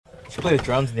Should play the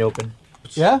drums in the open.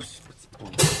 Yeah?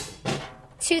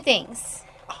 2 things.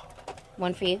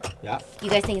 One for you. Yeah. You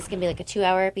guys think it's going to be like a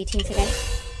 2-hour B-Teens event?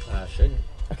 Shouldn't.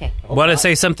 Okay. Want to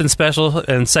say something special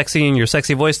and sexy in your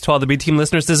sexy voice to all the B-Team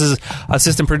listeners? This is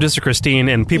assistant producer Christine,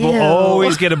 and people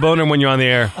always get a boner when you're on the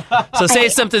air. So say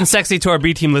something sexy to our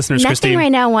B-Team listeners, Nothing Christine.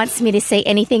 right now wants me to say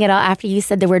anything at all after you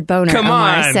said the word boner. Come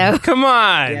Omar, on. so. Come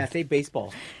on. Yeah, say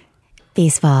baseball.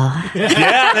 Baseball.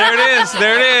 Yeah, there it is.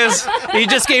 There it is. You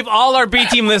just gave all our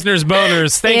B-Team listeners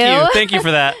boners. Thank you. Thank you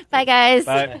for that. Bye, guys.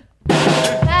 Bye.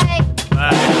 Bye.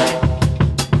 Bye.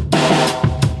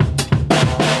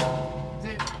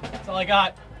 That's all I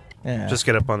got. Yeah. Just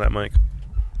get up on that mic.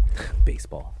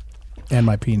 Baseball. And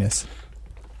my penis.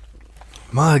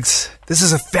 Mugs, this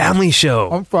is a family show.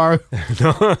 I'm sorry.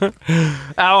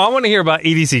 I want to hear about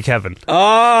EDC Kevin.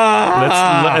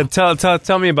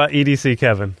 Tell me about EDC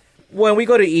Kevin. When we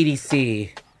go to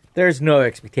EDC, there's no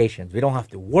expectations. We don't have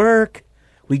to work.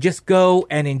 We just go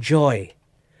and enjoy.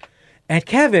 And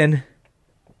Kevin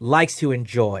likes to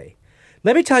enjoy.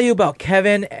 Let me tell you about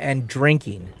Kevin and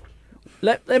drinking.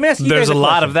 Let me ask you There's guys a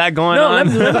lot of that going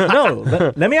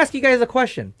on. Let me ask you guys a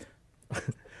question.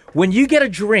 When you get a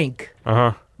drink,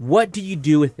 what do you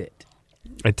do with it?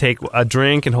 I take a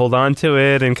drink and hold on to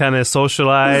it and kind of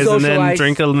socialize and then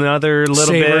drink another little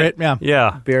Savor bit. it,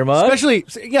 yeah. Beer mug? Especially,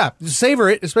 savor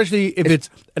it, especially if it's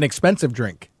an expensive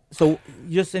drink. So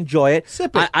just enjoy it.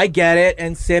 Sip it. I get it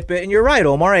and sip it. And you're right,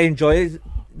 Omar. I enjoy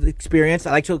the experience.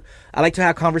 I like to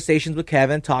have conversations with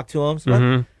Kevin, talk to him.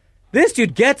 So this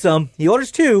dude gets them. He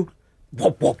orders 2.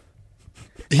 Whoop, whoop.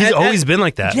 He's always been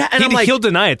like that. Yeah, and I'm like, he'll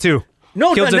deny it too.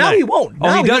 No, now he won't. Oh,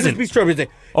 now he doesn't. Be straight. He's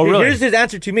like, oh, really? Here's his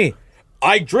answer to me.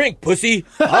 I drink, pussy.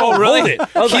 Oh, really? Hold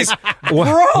it. I was like,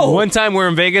 bro. One time we're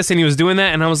in Vegas and he was doing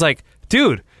that and I was like,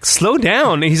 dude, slow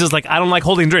down. And he's just like, I don't like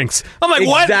holding drinks. I'm like,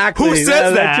 Exactly. what? Who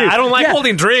says that? Too. I don't like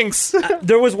holding drinks.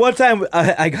 There was one time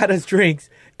I got us drinks,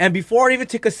 and before I even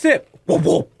took a sip, whoop,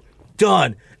 whoop,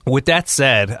 done. With that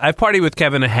said, I've partied with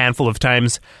Kevin a handful of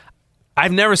times.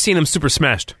 I've never seen him super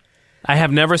smashed. I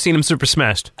have never seen him super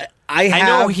smashed. I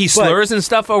know he slurs and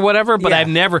stuff or whatever, but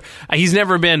he's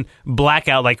never been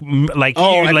blackout like we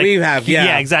have.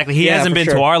 Yeah, exactly. He hasn't been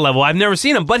to our level. I've never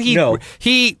seen him, but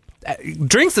he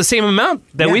drinks the same amount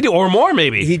that we do, or more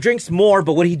maybe. He drinks more,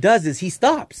 but what he does is he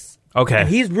stops. Okay. And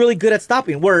he's really good at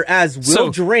stopping, whereas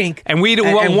we'll drink. And we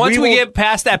once we get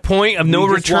past that point of no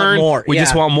return, we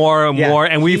just want more and more,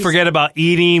 and we forget about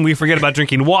eating, we forget about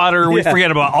drinking water, we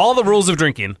forget about all the rules of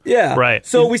drinking. Yeah. Right.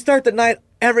 So we start the night,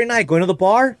 every night, going to the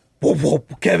bar. Whoa, whoa.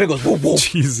 Kevin goes, whoa, whoa.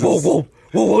 Jesus. Whoa, whoa,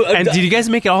 whoa. And did you guys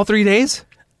make it all 3 days?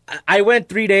 I went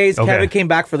 3 days. Okay. Kevin came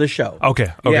back for the show.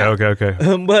 Okay.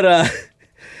 But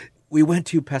we went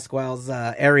to Pasquale's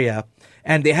area.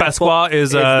 And they have Pasquale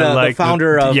is the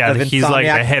founder of he's like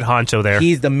the head honcho there.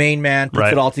 He's the main man,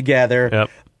 puts it all together. Yep.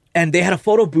 And they had a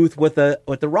photo booth with the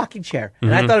rocking chair.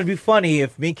 And I thought it'd be funny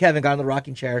if me and Kevin got on the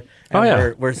rocking chair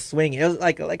and we're swinging. It was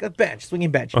like a bench, swinging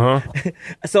bench.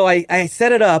 So I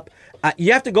set it up.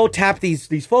 You have to go tap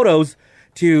these photos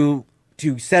to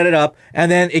set it up,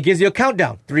 and then it gives you a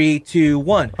countdown. 3, 2,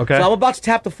 1. Okay. So I'm about to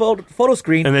tap the photo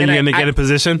screen. And then you're going to get in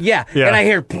position? Yeah. And I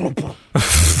hear...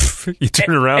 You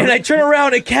turn around. And I turn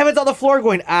around, and Kevin's on the floor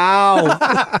going,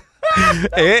 ow.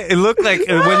 It looked like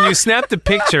when you snapped the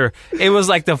picture, it was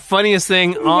like the funniest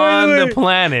thing on the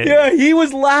planet. Yeah, he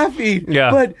was laughing.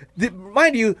 Yeah. But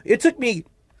mind you, it took me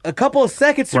a couple of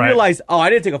seconds to realize,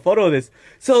 I didn't take a photo of this.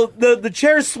 So the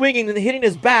chair is swinging and hitting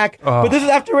his back, but this is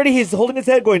after already he's holding his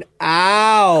head going,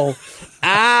 ow,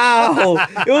 ow.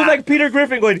 It was like Peter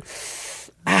Griffin going...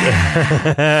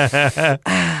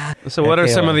 So what are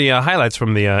some of the highlights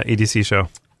from the EDC show?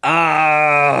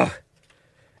 I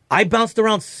bounced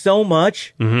around so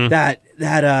much that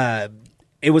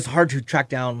it was hard to track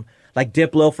down, like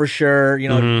Diplo for sure,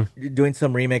 doing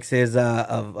some remixes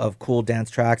of cool dance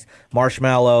tracks.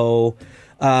 Marshmallow,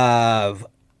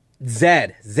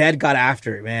 Zed got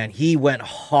after it, man. He went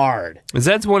hard.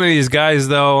 Zed's one of these guys,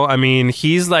 though. I mean,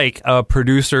 he's like a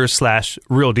producer /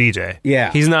 real DJ.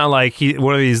 Yeah. He's not like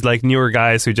one of these like newer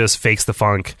guys who just fakes the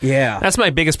funk. Yeah. That's my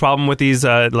biggest problem with these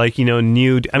new. I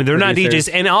mean, they're not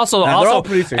DJs, and also they're all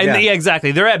producers. And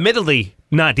exactly. They're admittedly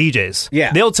not DJs.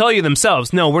 Yeah. They'll tell you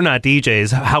themselves, no, we're not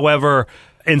DJs. However,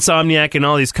 Insomniac and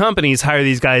all these companies hire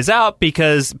these guys out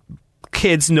because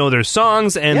kids know their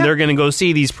songs, and they're going to go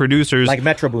see these producers like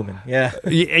Metro Boomin. Yeah,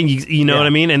 and you know what I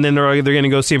mean. And then they're going to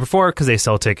go see them perform because they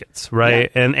sell tickets, right?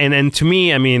 Yeah. And to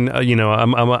me, I mean,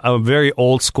 I'm a very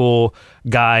old school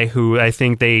guy who I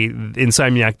think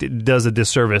Insomniac does a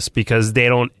disservice because they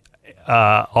don't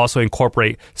also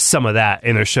incorporate some of that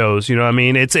in their shows. You know what I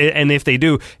mean? And if they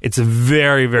do, it's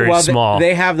very, very small.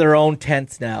 They have their own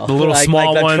tents now. The little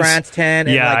small the ones. trance tent.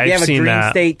 And Yeah, they have I've seen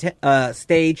a Dream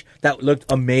stage that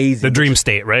looked amazing. The Dream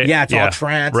State, right? Yeah, it's all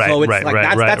trance. Right, so it's right, like right,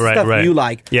 that's right, the stuff right. you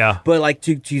like. Yeah. But like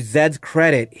to Zed's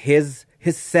credit, his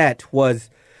set was.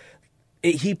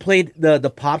 He played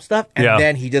the pop stuff, and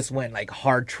then he just went like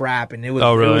hard trap, and it was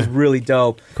it was really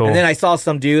dope. Cool. And then I saw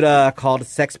some dude called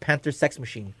Sex Panther Sex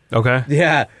Machine. Okay.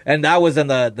 Yeah, and that was in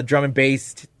the drum and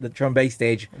bass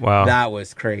stage. Wow, that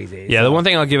was crazy. Yeah, the one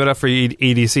thing I'll give it up for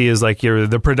EDC is like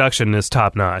the production is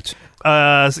top notch.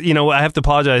 I have to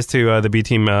apologize to the B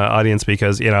Team audience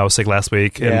because I was sick last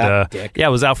week, and I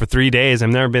was out for 3 days. I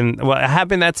have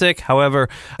been that sick. However,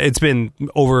 it's been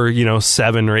over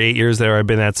 7 or 8 years there I've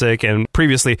been that sick, and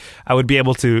previously I would be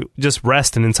able to just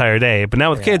rest an entire day. But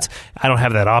now with kids, I don't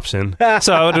have that option.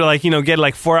 So I would get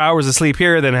like 4 hours of sleep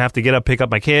here, then I have to get up, pick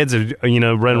up my kids, or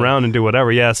run around and do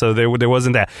whatever. Yeah, so there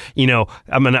wasn't that.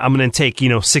 I'm gonna take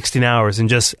 16 hours and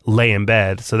just lay in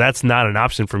bed. So that's not an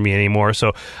option for me anymore.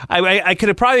 So I could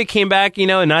have probably came back,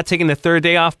 and not taken the third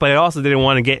day off, but I also didn't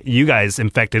want to get you guys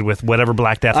infected with whatever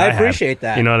Black Death I appreciate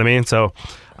that. You know what I mean? So,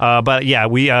 but yeah,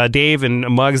 we Dave and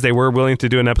Muggs, they were willing to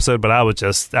do an episode, but I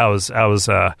was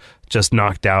just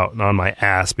knocked out on my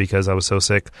ass because I was so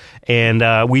sick. And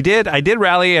I did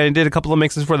rally. I did a couple of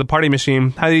mixes for the Party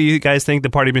Machine. How do you guys think the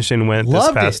Party Machine went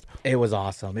Loved this past? It was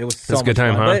awesome. It was so much a good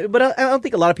time, fun. huh? But I don't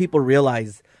think a lot of people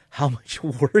realize how much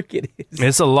work it is.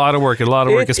 It's a lot of work,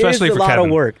 especially for Kevin. It's a lot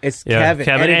of work. It's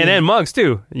Kevin, and then Muggs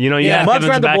too. Muggs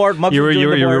ran the board. You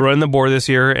were running the board this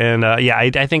year, and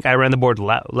I think I ran the board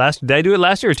last. Did I do it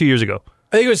last year or 2 years ago?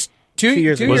 I think it was 2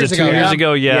 years ago. Was it 2 years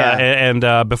ago? Yeah.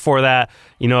 And before that,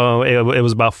 it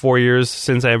was about 4 years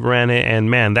since I ran it,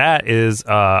 and man, that is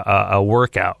a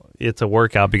workout. It's a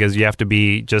workout because you have to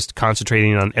be just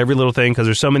concentrating on every little thing because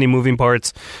there's so many moving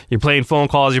parts. You're playing phone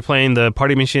calls, you're playing the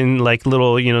Party Machine like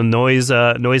little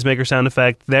noisemaker sound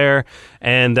effect there,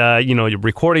 and you're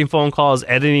recording phone calls,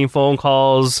 editing phone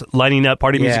calls, lining up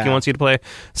party music he wants you to play.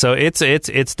 So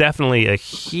it's definitely a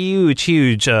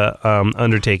huge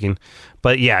undertaking.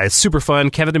 But yeah, it's super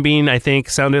fun. Kevin and Bean, I think,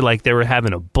 sounded like they were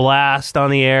having a blast on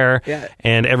the air. Yeah.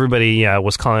 And everybody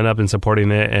was calling up and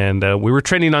supporting it. And we were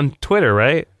trending on Twitter,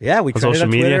 right? Yeah, we trended social on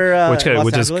media, Twitter,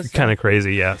 which is kind of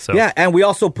crazy. Yeah. So yeah, and we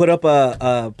also put up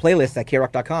a playlist at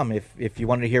krock.com if you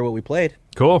wanted to hear what we played.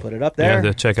 Cool. Put it up there.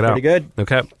 Yeah, check it out. Pretty good.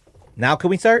 Okay. Now can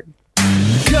we start?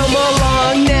 Come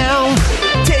along now,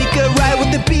 take a ride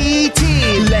with the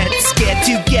BT. Let's get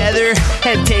together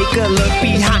and take a look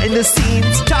behind the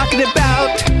scenes. Talking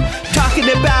about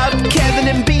Kevin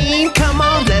and Bean. Come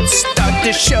on, let's start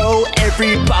the show.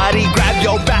 Everybody grab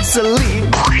your Vaseline.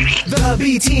 The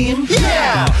B Team,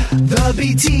 yeah. The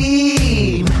B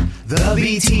Team. The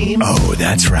B Team. Oh,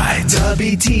 that's right. The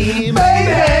B Team,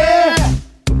 baby.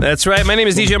 That's right. My name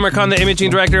is DJ Marcon, the imaging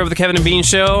director of the Kevin and Bean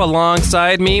Show.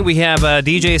 Alongside me, we have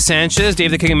DJ Sanchez, Dave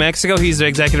the King of Mexico. He's the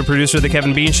executive producer of the Kevin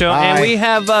and Bean Show. Hi. And we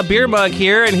have Beer Mug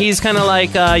here, and he's kind of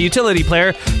like a utility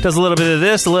player. Does a little bit of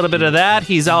this, a little bit of that.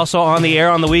 He's also on the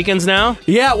air on the weekends now.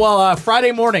 Yeah, well,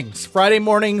 Friday mornings,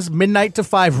 midnight to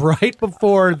 5, right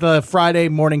before the Friday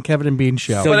morning Kevin and Bean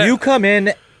Show. So you come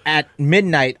in at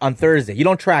midnight on Thursday. You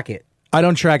don't track it. I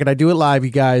don't track it. I do it live,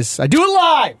 you guys. I do it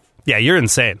live! Yeah, you're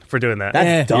insane for doing that.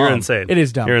 That's dumb. You're insane. It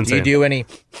is dumb. You're insane. Do you do any?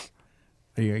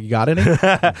 You got any?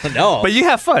 No. But you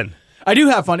have fun. I do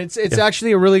have fun. It's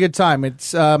actually a really good time.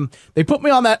 It's they put me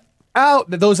on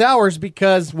those hours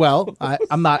because, well,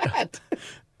 I'm not.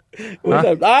 That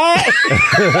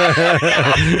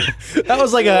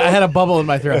was like I had a bubble in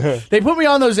my throat. They put me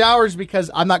on those hours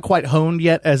because I'm not quite honed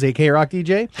yet as a K-Rock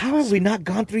DJ. How have we not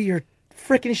gone through your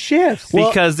freaking shifts?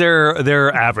 Because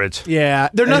they're average. Yeah,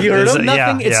 they're nothing. you heard It's them?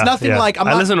 nothing. It's nothing like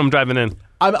I listen to them driving in.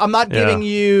 I'm not giving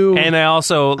you. And I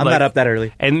also I'm not up that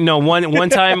early. And no, one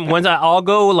time I'll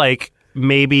go like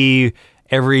maybe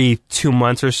every 2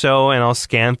 months or so, and I'll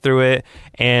scan through it,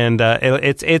 and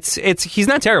it's he's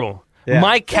not terrible. Yeah.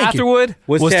 Mike Catherwood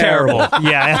was terrible.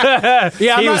 Yeah,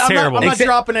 Yeah, he was terrible. I'm not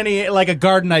dropping any like a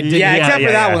garden I did. Yeah, except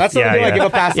for that one. That's the only thing I give a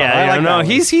pass on. I like that one.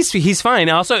 He's fine.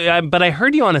 Also, but I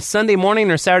heard you on a Sunday morning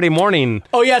or Saturday morning.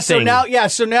 Oh yeah, thing.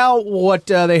 so now what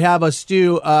they have us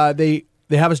do?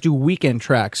 They have us do weekend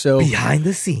tracks. So Behind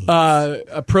the scenes.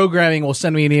 Programming will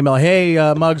send me an email. Hey,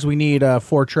 Muggs, we need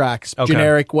 4 tracks. Okay.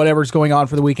 Generic, whatever's going on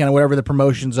for the weekend, whatever the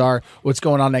promotions are, what's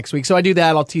going on next week. So I do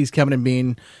that. I'll tease Kevin and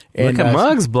Bean. And, Look at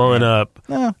Muggs blowing up.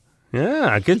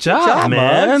 Yeah, good job,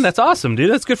 man. Muggs. That's awesome,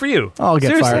 dude. That's good for you. I'll get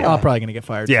Seriously. fired. I'm probably going to get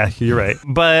fired. Yeah, you're right.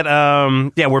 But,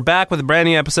 we're back with a brand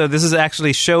new episode. This is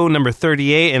actually show number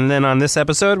 38, and then on this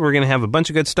episode, we're going to have a bunch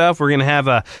of good stuff. We're going to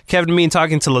have Kevin and me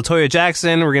talking to Toya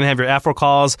Jackson. We're going to have your Afro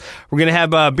calls. We're going to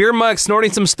have Beer Mug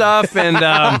snorting some stuff, and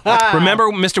remember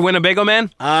Mr. Winnebago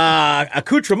Man?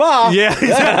 Accoutrement.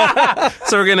 Yeah.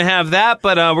 So we're going to have that,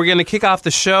 but we're going to kick off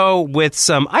the show with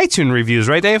some iTunes reviews,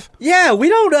 right, Dave? Yeah, we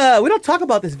don't talk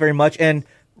about this very much, and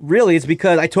really, it's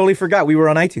because I totally forgot we were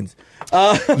on iTunes.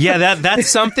 Yeah, that's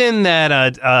something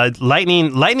that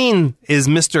Lightning is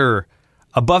Mr.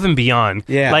 Above and beyond.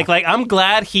 Yeah. Like I'm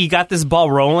glad he got this ball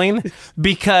rolling,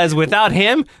 because without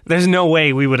him, there's no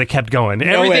way we would have kept going.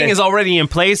 Everything is already in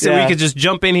place, so we could just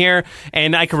jump in here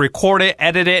and I could record it,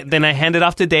 edit it, then I hand it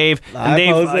off to Dave.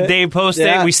 And Dave posts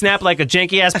it. We snap like a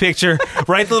janky ass picture,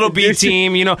 write the little B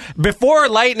team, Before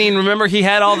Lightning, remember he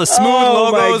had all the smooth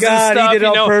logos and stuff. He did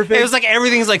all perfect. It was like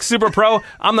everything's like super pro.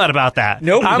 I'm not about that.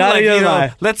 Nope. I'm not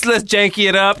like, let's janky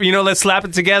it up, let's slap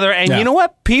it together. And you know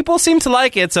what? People seem to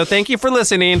like it, so thank you for listening.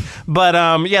 But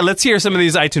let's hear some of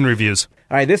these iTunes reviews.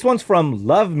 All right, this one's from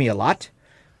Love Me a Lot.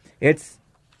 It's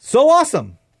so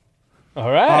awesome. All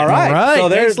right. All right. So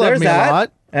there's Love Me a that.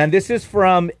 Lot. And this is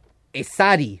from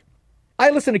Esadi.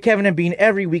 I listen to Kevin and Bean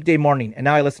every weekday morning, and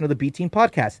now I listen to the B Team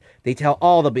podcast. They tell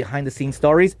all the behind-the-scenes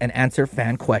stories and answer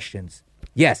fan questions.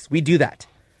 Yes, we do that.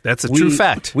 That's a true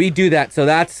fact. We do that. So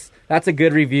that's a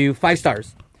good review. 5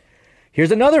 stars.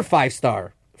 Here's another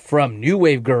 5-star from New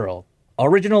Wave Girl.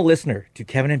 Original listener to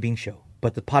Kevin and Bean Show,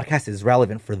 but the podcast is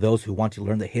relevant for those who want to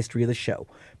learn the history of the show,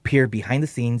 peer behind the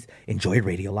scenes, enjoy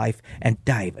radio life, and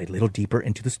dive a little deeper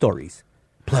into the stories.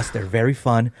 Plus, they're very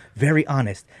fun, very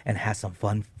honest, and has some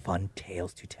fun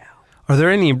tales to tell. Are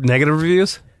there any negative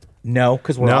reviews? No,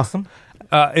 because we're awesome.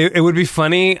 It would be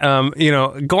funny,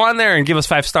 go on there and give us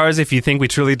 5 stars if you think we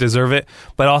truly deserve it.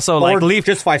 But also, leave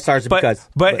just 5 stars because.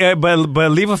 But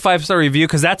leave a 5-star review,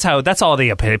 because that's all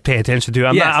they pay attention to.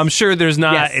 I'm sure there's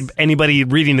not anybody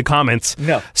reading the comments.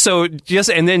 No. So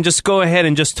just go ahead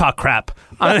and just talk crap.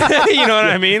 You know what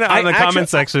I mean? On the comment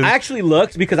section. I actually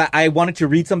looked because I wanted to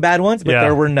read some bad ones, but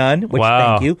there were none. Which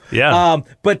thank you. Yeah.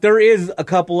 But there is a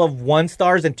couple of 1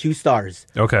 stars and 2 stars.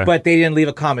 Okay. But they didn't leave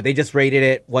a comment. They just rated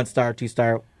it 1 star, 2 star.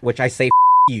 Which I say,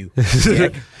 you.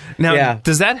 Now,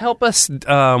 does that help us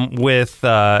with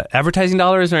advertising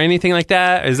dollars or anything like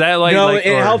that? Is that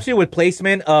it helps you with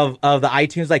placement of the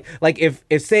iTunes. Like if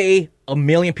say 1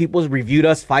 million people reviewed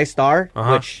us 5-star,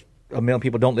 which 1 million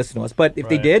people don't listen to us, but if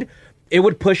they did, it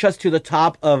would push us to the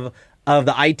top of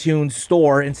the iTunes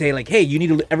store and say hey,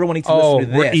 everyone needs to listen to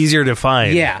this. We're easier to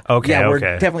find. Yeah. Okay. Yeah, we're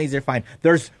definitely easier to find.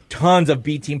 There's tons of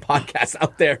B Team podcasts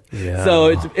out there. Yeah. So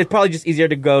it's probably just easier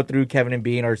to go through Kevin and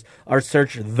Bean or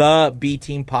search the B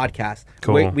Team podcast.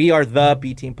 Cool. We are the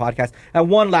B Team podcast. And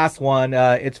one last one,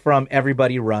 it's from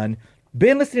Everybody Run.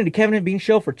 Been listening to Kevin and Bean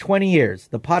Show for 20 years.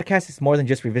 The podcast is more than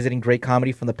just revisiting great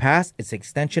comedy from the past. It's an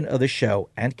extension of the show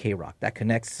and K-Rock that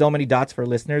connects so many dots for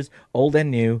listeners, old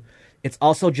and new. It's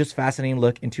also just fascinating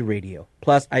look into radio.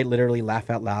 Plus, I literally laugh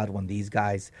out loud when these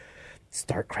guys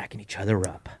start cracking each other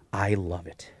up. I love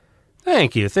it.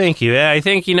 Thank you. I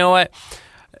think, you know what?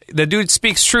 The dude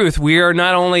speaks truth. We are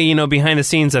not only, behind the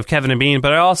scenes of Kevin and Bean,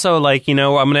 but I also,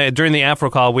 during the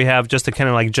Afro call, we have just a kind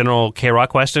of general K-Rock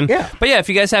question. Yeah. But yeah, if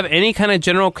you guys have any kind of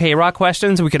general K-Rock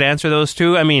questions, we could answer those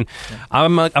too. I mean,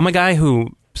 I'm a guy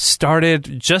who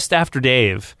started just after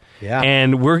Dave. Yeah.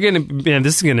 And how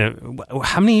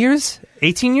many years?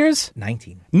 18 years?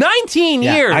 19. 19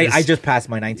 years! I just passed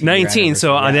my 19 19,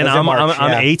 so then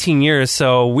I'm 18 years.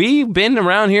 So we've been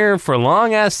around here for a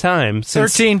long-ass time.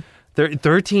 13.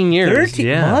 13 years. 13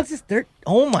 yeah. months?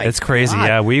 Oh my God. It's crazy,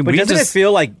 yeah. But doesn't it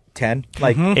feel like 10?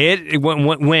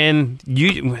 When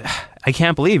you... I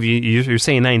can't believe you're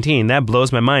saying 19. That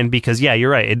blows my mind because, yeah, you're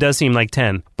right. It does seem like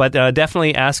 10. But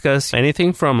definitely ask us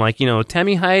anything from,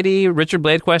 Tammy Heidi, Richard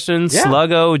Blade questions,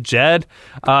 Sluggo, Jed.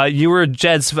 You were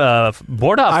Jed's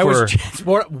board op. I was Jed's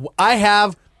board op. I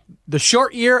have the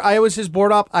short year. I was his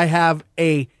board op. I have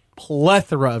a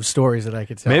plethora of stories that I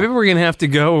could tell. Maybe we're going to have to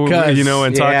go,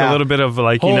 and talk a little bit of,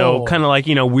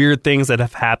 weird things that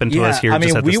have happened to us here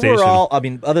just at the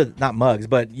station. Not Mugs,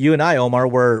 but you and I, Omar,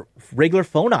 were regular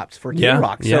phone ops for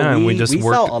K-Rock. So we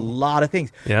saw a lot of things.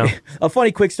 Yeah. A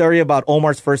funny quick story about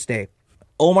Omar's first day.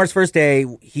 Omar's first day,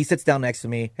 he sits down next to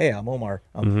me. Hey, I'm Omar.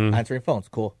 I'm answering phones.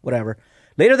 Cool. Whatever.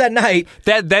 Later that night,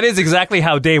 that is exactly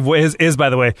how Dave is. By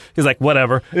the way, he's like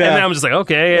whatever, and then I'm just like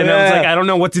okay, and I was like I don't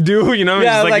know what to do, you know.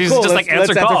 Yeah, he's cool. just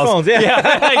answer calls. Phones. Yeah,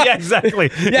 yeah,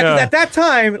 exactly. Yeah, because at that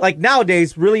time, like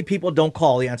nowadays, really people don't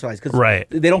call the answer lines because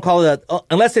they don't call it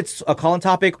unless it's a call-in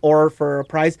topic or for a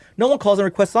prize. No one calls and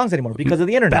requests songs anymore because of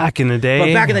the internet. Back in the day,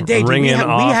 dude, we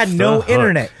had no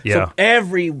internet, yeah. so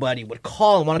everybody would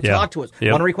call and want to talk to us,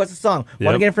 want to request a song,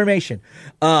 want to get information.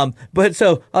 But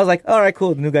so I was like, all right,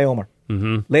 cool, the new guy Omar.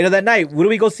 Mm-hmm. Later that night, what do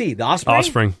we go see? The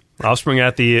Offspring? Offspring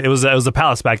at it was the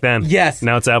Palace back then. Yes.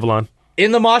 Now it's Avalon.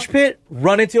 In the mosh pit,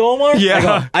 run into Omar.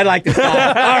 Yeah, I like this guy.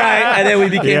 All right, and then we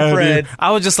became friends. Dude.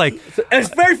 I was just like, it's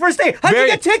very first day. How did you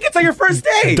get tickets on your first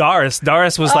day? Doris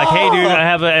was like, hey, dude, I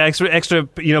have an extra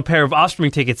pair of Offspring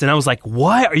tickets, and I was like,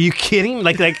 what? Are you kidding?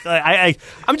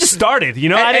 I'm just started. You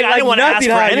know, I didn't want to ask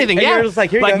for anything. And you're just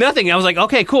like, here you go. Nothing. I was like,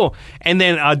 okay, cool. And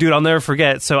then, dude, I'll never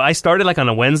forget. So I started on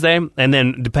a Wednesday, and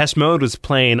then Depeche Mode was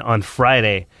playing on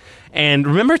Friday. And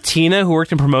remember Tina, who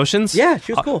worked in promotions? Yeah,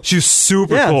 she was cool. She was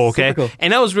super cool, okay? Super cool.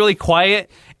 And I was really quiet,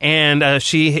 and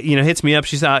she, hits me up.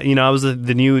 She thought, I was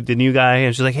the new guy,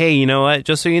 and she's like, hey, you know what?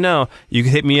 Just so you know, you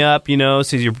can hit me up,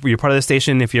 so you're part of the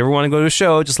station. If you ever want to go to a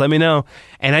show, just let me know.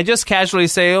 And I just casually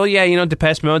say, oh, yeah,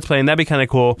 Depeche Mode's playing. That'd be kind of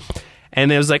cool. And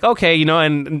it was like, okay,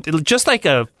 and just like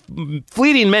a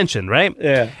fleeting mention, right?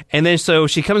 Yeah. And then so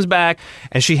she comes back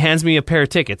and she hands me a pair of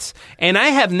tickets. And I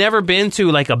have never been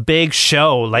to like a big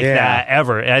show like that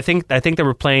ever. I think they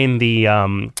were playing the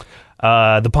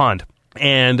Pond.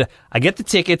 And I get the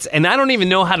tickets, and I don't even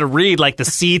know how to read like the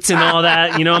seats and all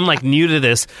that. I'm like new to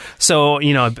this. So,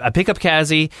 I pick up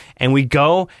Kazi, and we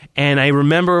go, and I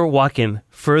remember walking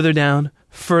further down,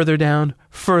 front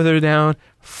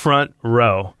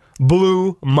row.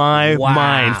 Blew my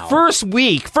mind. First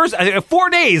week, 4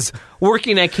 days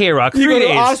working at K-Rock. 3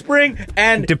 days. Offspring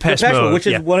and Depeche Mode, which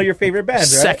is one of your favorite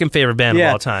bands, right? Second favorite band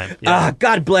of all time. Yeah.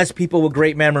 God bless people with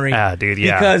great memory. Dude,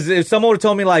 yeah. Because if someone would have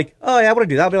told me like, oh yeah, I want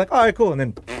to do that, I'd be like, all right, cool, and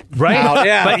then right,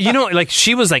 yeah. But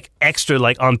she was like extra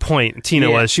like on point.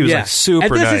 Tina was. She was like super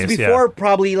nice. And this is before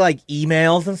probably like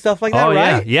emails and stuff like that,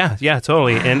 right? Yeah,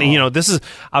 totally. Wow. And this is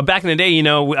back in the day.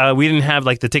 We didn't have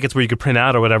like the tickets where you could print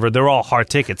out or whatever. They were all hard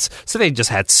tickets, so they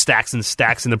just had stacks and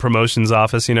stacks in the promotions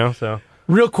office. So.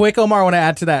 Real quick, Omar, I want to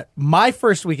add to that. My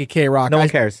first week at K-Rock. No one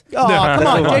cares. Oh, come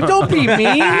on, Dave, don't be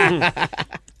mean.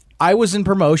 I was in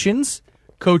promotions.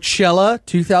 Coachella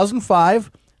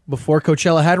 2005. Before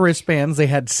Coachella had wristbands, they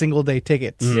had single-day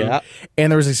tickets. Yeah.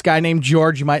 And there was this guy named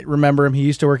George. You might remember him. He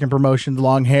used to work in promotions,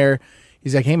 long hair.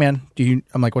 He's like, hey, man,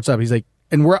 I'm like, what's up? He's like,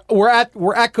 and we're at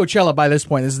Coachella by this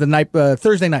point. This is the night,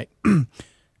 Thursday night.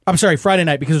 I'm sorry, Friday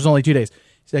night, because it was only 2 days.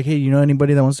 He's like, hey, you know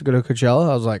anybody that wants to go to Coachella?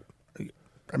 I was like,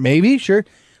 maybe, sure.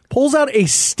 Pulls out a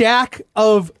stack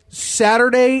of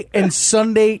Saturday and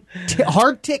Sunday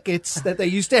hard tickets that they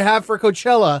used to have for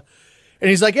Coachella. And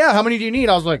he's like, yeah, how many do you need?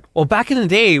 I was like, well, back in the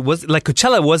day, was like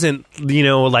Coachella wasn't,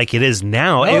 like it is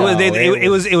now. No, it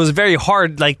was very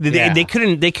hard. Like they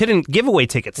couldn't give away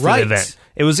tickets to the event.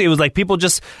 It was like people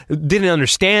just didn't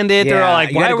understand it. They're all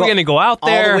like, why are we going to go out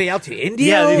there? All the way out to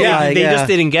India? Yeah, they just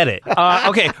didn't get it.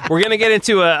 Okay, we're going to get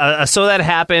into a So That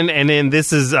Happened, and then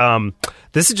this is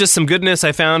just some goodness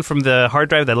I found from the hard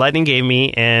drive that Lightning gave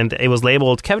me, and it was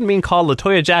labeled Kevin being called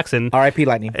Toya Jackson. R.I.P.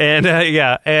 Lightning. And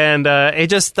it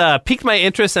just piqued my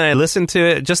interest, and I listened to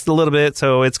it just a little bit,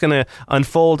 so it's going to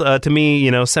unfold to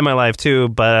me, semi-live too,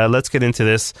 but let's get into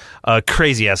this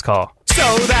crazy-ass call. So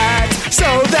that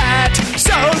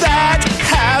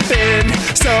happened.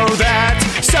 So that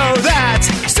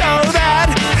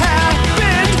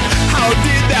happened. How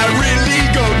did that really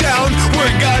go down?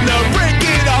 We're gonna break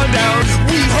it all down.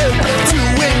 We hope to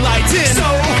enlighten.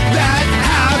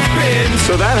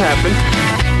 So that happened.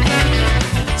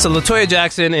 So LaToya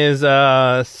Jackson is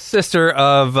sister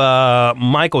of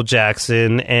Michael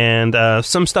Jackson, and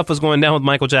some stuff was going down with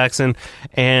Michael Jackson,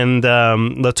 and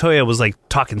LaToya was like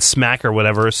talking smack or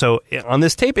whatever. So on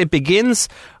this tape, it begins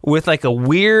with like a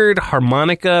weird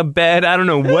harmonica bed. I don't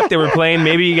know what they were playing.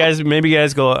 Maybe you guys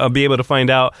go be able to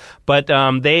find out. But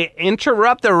they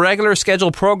interrupt the regular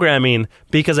scheduled programming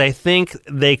because I think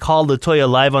they called LaToya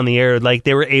live on the air. Like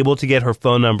they were able to get her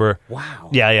phone number. Wow.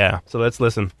 Yeah. So let's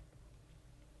listen.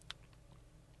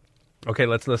 Okay,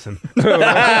 let's listen. Wait,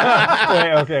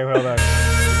 okay, hold on.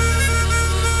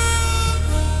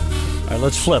 All right,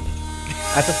 let's flip.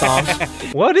 That's a song.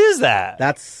 What is that?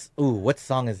 What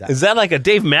song is that? Is that like a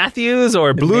Dave Matthews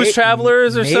or Blues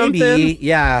Travelers or something? Maybe,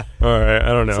 yeah. All right, I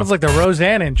don't know. sounds like the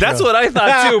Roseanne intro. That's what I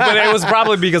thought too, but it was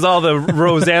probably because all the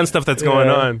Roseanne stuff that's going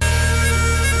on.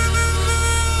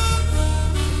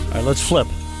 All right, let's flip.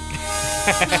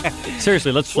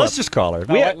 Seriously, let's flip. Let's just call her.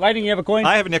 Lighting, you have a coin?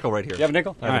 I have a nickel right here. You have a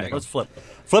nickel? I have a All right, nickel. let's flip.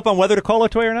 Flip on whether to call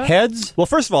Latoya or not? Heads? Well,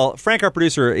 first of all, Frank, our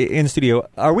producer in studio,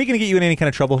 are we going to get you in any kind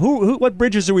of trouble? What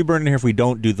bridges are we burning here if we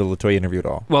don't do the Latoya interview at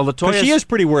all? Well, Because she is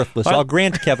pretty worthless. I'll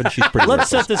grant Kevin she's pretty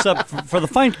Let's worthless. set this up for the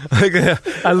fine.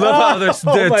 I love how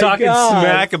they're talking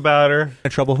smack about her.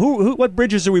 Trouble. What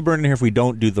bridges are we burning here if we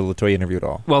don't do the Latoya interview at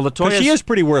all? Well, Because she is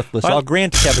pretty worthless. I'll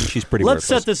grant Kevin she's pretty Let's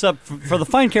worthless. set this up for the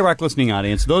fine K-Rock listening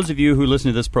audience. Those of you who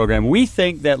listen to this program, we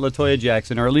think that Latoya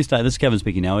Jackson, or at least this is Kevin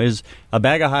speaking now, is a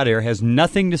bag of hot air, has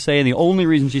nothing to say, and the only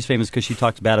reason she's famous is because she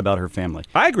talks bad about her family.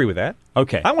 I agree with that.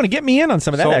 Okay. I want to get me in on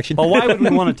some of that action. Well, why would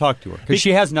we want to talk to her? Because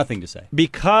she has nothing to say.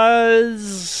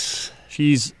 Because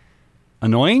she's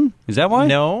annoying? Is that why?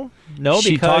 No,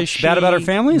 she because talks bad about her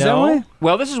family? Is that why?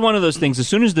 Well, this is one of those things. As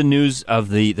soon as the news of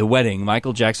the wedding,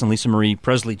 Michael Jackson, Lisa Marie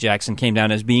Presley Jackson, came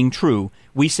down as being true,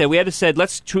 we had to say,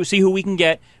 let's see who we can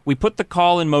get. We put the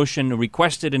call in motion,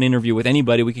 requested an interview with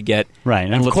anybody we could get.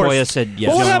 Right. And Latoya said yes.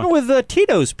 Well, what happened with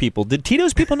Tito's people? Did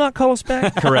Tito's people not call us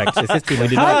back? Correct.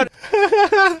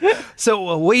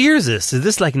 So, what year is this? Is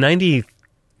this like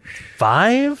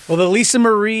 95? Well, the Lisa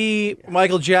Marie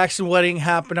Michael Jackson wedding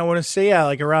happened, I want to say,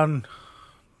 like around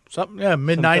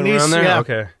mid-90s. Around there? Yeah.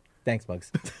 Okay. Thanks,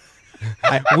 Bugs.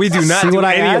 We do not See do what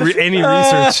I any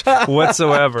research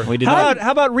whatsoever. We did How not.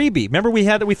 about Reby? Remember we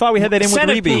thought we had that in with Reby.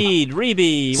 Centipede,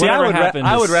 Reby, See, whatever happened.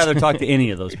 I would rather talk to any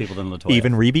of those people than Latoya.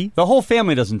 Even Reby? The whole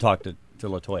family doesn't talk to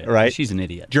Latoya. Right. She's an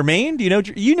idiot. Jermaine? Do you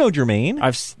know Jermaine?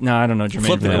 I don't know Jermaine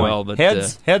Flip very it well, but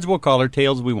heads we'll call her,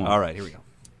 tails we won't. All right, here we go.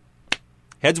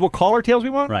 Heads will call or tails we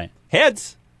want? Right.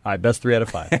 Heads. All right, best 3 out of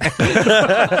 5.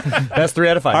 Best 3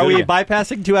 out of 5. Are Do it we again.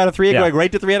 bypassing 2 out of 3 and Yeah. going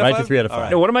right to 3 out of 5? Right to 3 out of 5.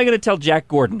 Now, what am I going to tell Jack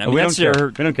Gordon? I mean, we don't that's care. her-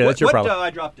 We don't care. That's your problem.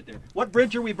 I dropped it there. What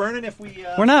bridge are we burning if we...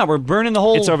 We're not. We're burning the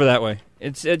whole... It's over that way.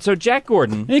 It's so Jack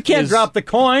Gordon. You can't drop the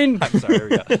coin. I'm sorry, here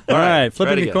we go. All right,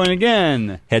 flipping Ready the to go. coin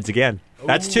again. Heads again.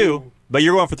 That's 2, but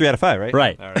you're going for 3 out of 5, right?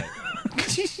 Right. All right.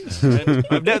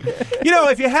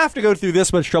 If you have to go through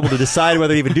this much trouble to decide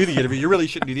whether to even do the interview, you really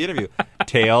shouldn't do the interview.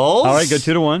 Tails. All right, go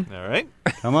 2-1. All right.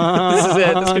 Come on. This is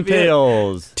it. This could be it.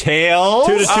 tails. Tails. 2-2,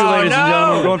 ladies and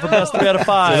gentlemen. We're going for best 3 out of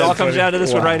 5. It all comes down to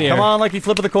this one right here. Come on, Lucky,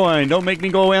 flip of the coin. Don't make me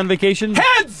go away on vacation.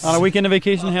 Heads! On a weekend of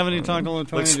vacation, having to talk to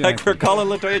Latoya Looks Jackson. like we're calling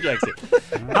Latoya Jackson.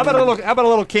 How about a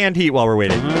little canned heat while we're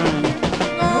waiting?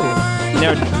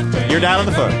 Now, You're down on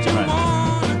the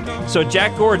phone. so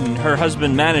Jack Gordon, her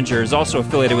husband manager, is also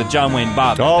affiliated with John Wayne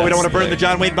Bobbitt. Oh, we don't want to burn the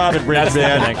John Wayne Bobbitt bridge, That's the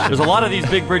man. connection. There's a lot of these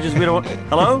big bridges we don't...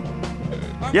 Hello?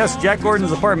 Yes, Jack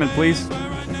Gordon's apartment, please.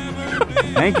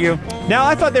 Thank you. Now,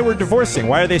 I thought they were divorcing.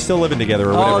 Why are they still living together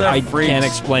or whatever? I can't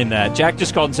explain that. Jack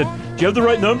just called and said, "Do you have the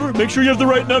right number? Make sure you have the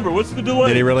right number. What's the delay?"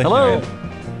 Did he really? Hello? All right.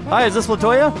 Hi, is this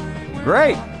Latoya?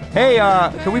 Great. Hey,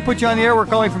 can we put you on the air? We're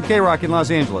calling from K-Rock in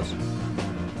Los Angeles.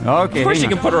 Okay. Of course hang you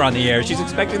on. can put her on the air. She's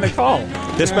expecting the call.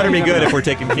 This better be good if we're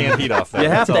taking canned heat off. You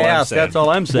have to ask. That's all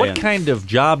I'm saying. What kind of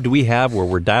job do we have where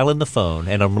we're dialing the phone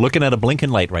and I'm looking at a blinking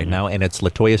light right now and it's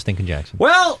Latoya Stinkin' Jackson?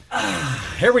 Well,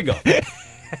 here we go.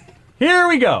 Here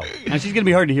we go. Now, she's going to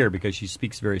be hard to hear because she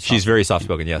speaks very soft. She's very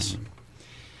soft-spoken, yes.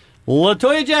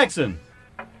 Latoya Jackson.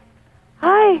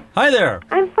 Hi, Hi there.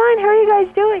 I'm fine. How are you guys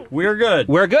doing? We're good.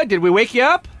 We're good. Did we wake you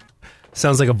up?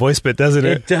 Sounds like a voice bit, doesn't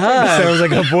it? It does. Sounds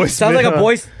like a voice Sounds bit. like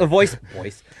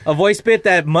a voice bit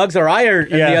that Muggs or I are at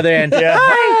the other end. Yeah.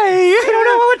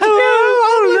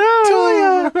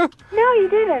 No, you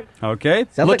didn't. Okay.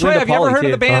 Sounds like Latoya, Linda have you ever Polly, heard of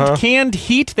too. the band Canned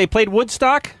Heat? They played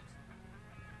Woodstock.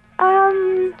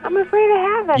 I'm afraid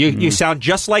I haven't. You sound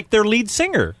just like their lead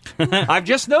singer. I'm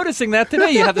just noticing that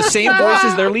today. You have the same voice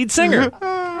as their lead singer.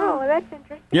 Oh, that's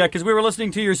interesting. Yeah, because we were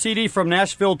listening to your CD from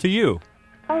Nashville to you.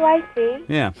 Oh, I see.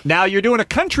 Yeah. Now you're doing a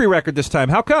country record this time.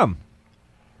 How come?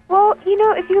 Well, if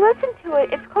you listen to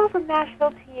it, it's called From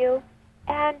Nashville to You,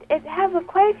 and it has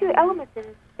quite a few elements in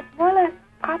it. It's more or less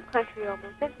pop country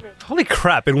almost, isn't it? Holy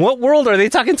crap. In what world are they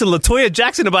talking to Latoya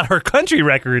Jackson about her country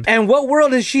record? And what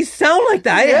world does she sound like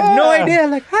that? I have no idea.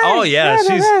 Like, hi, Oh, yeah.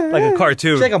 She's like a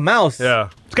cartoon. She's like a mouse. Yeah.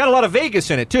 It's got a lot of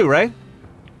Vegas in it, too, right?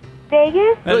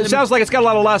 Vegas? It sounds like it's got a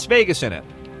lot of Las Vegas in it.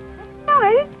 No,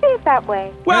 I didn't see it that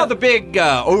way. Well, the big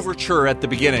overture at the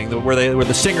beginning, where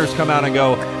the singers come out and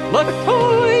go,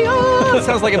 Latoya! It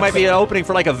sounds like it might be an opening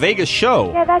for like a Vegas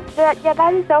show. Yeah, that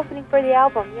is the opening for the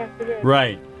album. Yes, it is.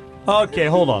 Right. Okay,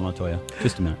 hold on, Latoya.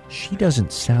 Just a minute. She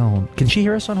doesn't sound... Can she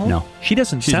hear us on hold? No. She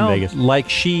doesn't She's in sound Vegas. like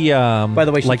she... By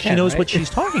the way, like she can, knows right? what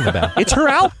she's talking about. It's her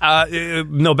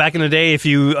album. No, back in the day, if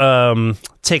you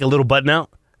take a little button out,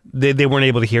 they weren't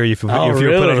able to hear you if you were put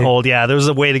really? on hold. Yeah, there was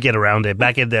a way to get around it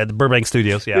back at the Burbank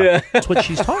studios. Yeah. That's what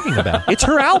she's talking about. It's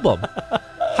her album.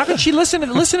 How can she listen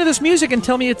to this music and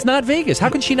tell me it's not Vegas? How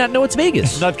can she not know it's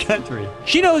Vegas? It's not country.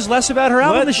 She knows less about her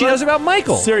album than she knows about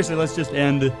Michael. Seriously, let's just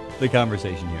end the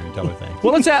conversation here and tell her thanks.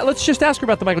 Well, let's just ask her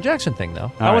about the Michael Jackson thing,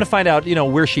 though. I want to find out,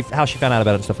 how she found out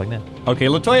about it and stuff like that. Okay,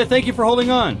 LaToya, thank you for holding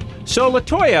on. So,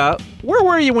 LaToya, where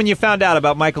were you when you found out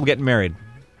about Michael getting married?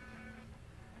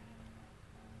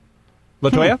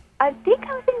 LaToya? I think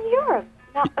I was in Europe.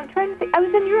 No, I'm trying to think. I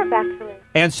was in Europe, actually.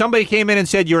 And somebody came in and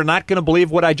said, you're not going to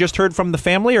believe what I just heard from the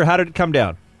family, or how did it come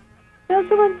down? So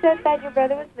someone said that your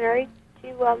brother was married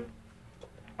to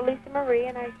Lisa Marie,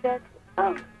 and I said,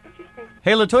 oh, interesting.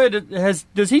 Hey, LaToya,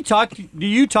 does he talk? Do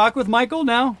you talk with Michael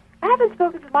now? I haven't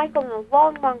spoken to Michael in a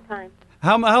long, long time.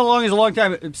 How long is a long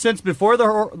time? Since before the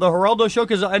Geraldo show?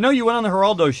 Because I know you went on the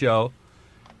Geraldo show,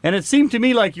 and it seemed to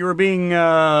me like you were being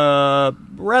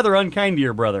rather unkind to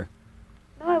your brother.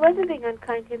 No, I wasn't being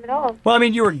unkind to him at all. Well, I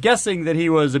mean, you were guessing that he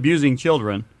was abusing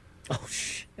children. Oh,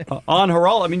 shit. On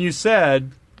Geraldo, I mean, you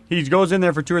said he goes in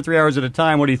there for 2 or 3 hours at a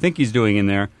time. What do you think he's doing in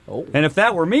there? Oh. And if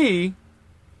that were me,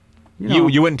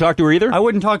 you wouldn't talk to her either? I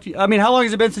wouldn't talk to you. I mean, how long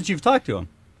has it been since you've talked to him?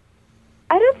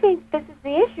 I don't think this is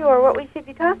the issue or what we should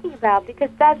be talking about,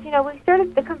 because that's, we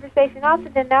started the conversation off,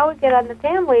 and then now we get on the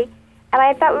family, and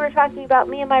I thought we were talking about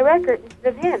me and my record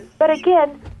instead of him. But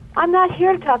again, I'm not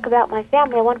here to talk about my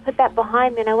family. I want to put that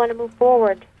behind me, and I want to move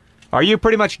forward. Are you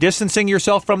pretty much distancing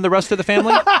yourself from the rest of the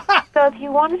family? So if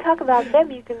you want to talk about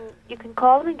them, you can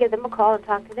call them and give them a call and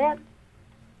talk to them.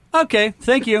 Okay,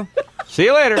 thank you. See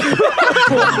you later.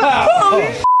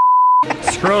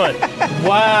 Screw it.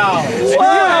 Wow.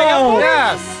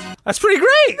 Yes. That's pretty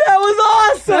great. That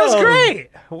was awesome. That was great.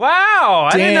 Wow.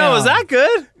 I didn't know it was that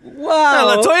good.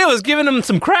 Wow. LaToya was giving him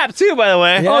some crap, too, by the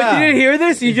way. Yeah. Oh, you didn't hear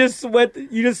this? You just saw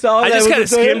I that? just kind of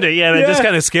skimmed it. Yeah, I just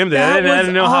kind of skimmed it. I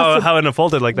didn't know awesome. how it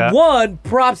unfolded like that. One,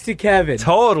 props to Kevin.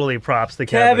 Totally props to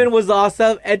Kevin. Kevin was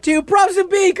awesome. And two, props to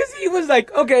B, because he was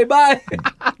like, okay, bye.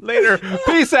 Later.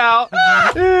 Peace out.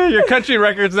 Your country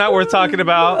record's not worth talking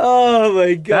about. Oh,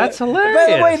 my God. That's hilarious.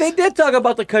 By the way, they did talk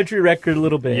about the country record a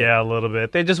little bit. Yeah, a little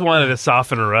bit. They just wanted to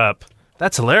soften her up.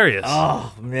 That's hilarious.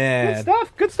 Oh, man.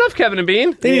 Good stuff, Kevin and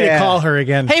Bean. They need to call her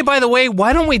again. Hey, by the way,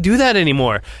 why don't we do that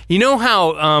anymore? You know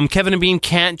how Kevin and Bean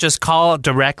can't just call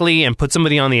directly and put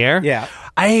somebody on the air? Yeah.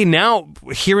 Now,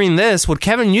 hearing this, what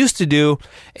Kevin used to do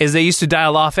is they used to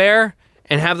dial off air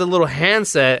and have the little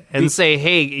handset and say,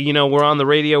 hey, we're on the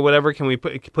radio, whatever, can we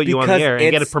put you on the air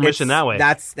and get a permission that way?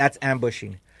 That's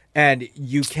ambushing. And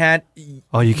you can't.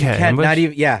 Oh, you can't ambush? Not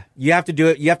even. Yeah, you have to do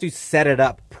it. You have to set it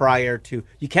up prior to.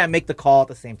 You can't make the call at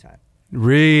the same time.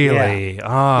 Really? Yeah.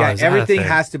 Oh, everything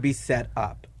has to be set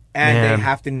up, and they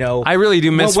have to know. I really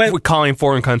do miss calling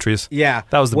foreign countries. Yeah,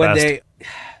 that was the best.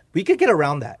 We could get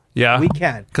around that. Yeah, we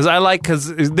can.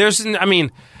 Because there's. I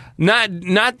mean.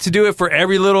 Not to do it for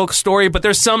every little story, but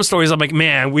there's some stories I'm like,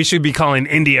 man, we should be calling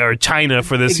India or China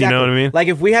for this. Exactly. You know what I mean? Like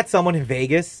if we had someone in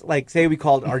Vegas, like say we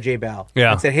called RJ Bell,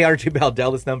 and said, hey, RJ Bell,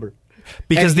 dial this number.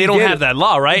 Because they don't have that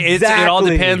law, right? Exactly. It all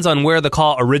depends on where the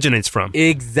call originates from.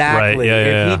 Exactly. Right.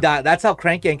 Yeah, He died, that's how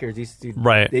crank yankers used to.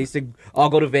 Right. They used to all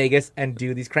go to Vegas and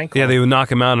do these crank calls. Yeah, they would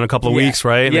knock him out in a couple of weeks,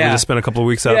 right? And they would just spend a couple of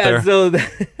weeks out there.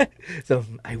 So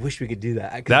I wish we could do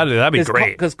that. That'd be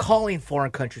great. Because calling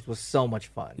foreign countries was so much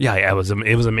fun. Yeah, it was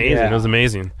amazing. Yeah. It was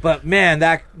amazing. But man,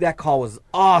 that call was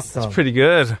awesome. It's pretty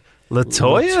good.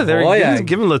 LaToya? They're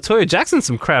giving LaToya Jackson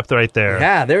some crap right there.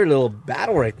 Yeah, they're a little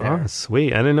battle right there. Oh,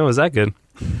 sweet. I didn't know it was that good.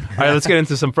 All right, let's get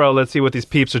into some pro. Let's see what these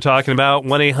peeps are talking about.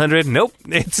 1-800. Nope.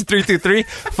 It's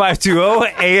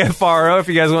 323-520-AFRO if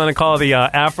you guys want to call the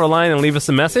Afro Line and leave us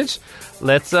a message.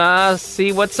 Let's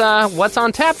see what's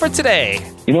on tap for today.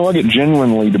 I get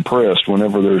genuinely depressed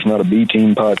whenever there's not a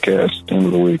B-Team podcast at the end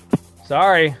of the week.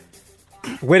 Sorry.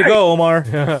 Way to go, Omar.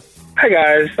 Hi,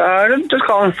 guys. I'm just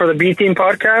calling for the B-Team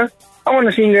podcast. I want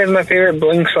to sing you guys my favorite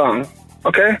Blink song.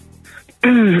 Okay?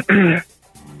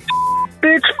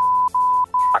 Bitch,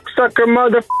 sucker,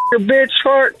 motherfucker, bitch,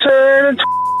 fart, turn,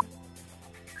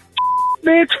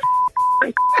 bitch,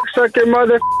 sucker,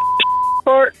 motherfucker,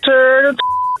 fart, turn,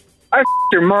 I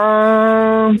f***ed your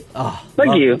mom. Oh,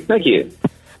 Thank you.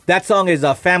 That song is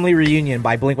Family Reunion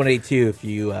by Blink-182 if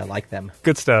you like them.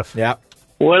 Good stuff. Yeah.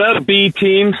 What up,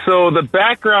 B-Team? So the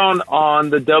background on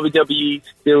the WWE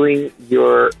stealing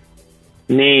your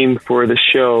name for the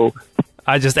show...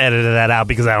 I just edited that out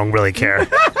because I don't really care.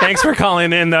 Thanks for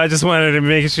calling in, though. I just wanted to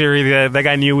make sure that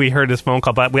guy knew we heard his phone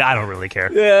call, but I don't really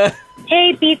care. Yeah.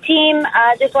 Hey, B-Team.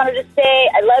 I just wanted to say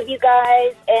I love you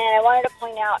guys, and I wanted to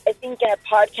point out, I think in a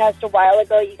podcast a while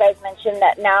ago, you guys mentioned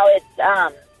that now it's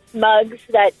Muggs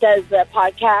that does the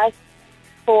podcast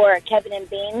for Kevin and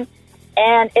Bean,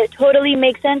 And it totally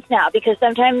makes sense now because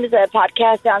sometimes a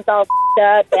podcast sounds all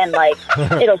up and like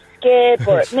it'll skip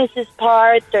or it misses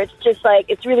parts or it's just like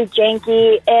it's really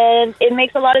janky, and it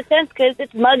makes a lot of sense because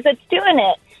it's Muggs that's doing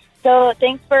it. So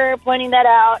thanks for pointing that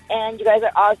out, and you guys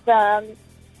are awesome.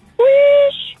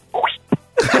 Squish!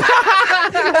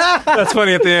 That's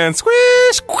funny at the end.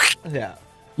 Squish! Yeah.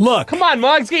 Look. Come on,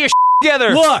 Muggs, get your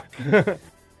together. Look.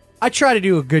 I try to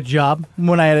do a good job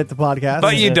when I edit the podcast.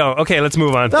 But you don't. Okay, let's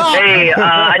move on. Hey,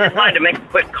 I just wanted to make a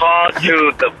quick call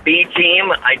to the B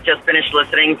team. I just finished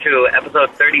listening to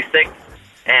episode 36,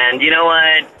 and you know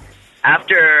what?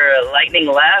 After Lightning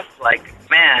left, like,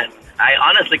 man, I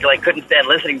honestly couldn't stand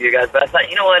listening to you guys, but I thought,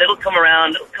 you know what, it'll come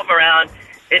around.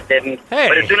 It didn't. Hey.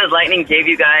 But as soon as Lightning gave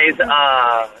you guys,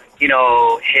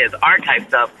 his archive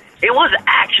stuff, it was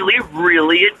actually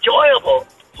really enjoyable.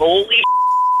 Holy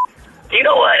you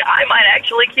know what? I might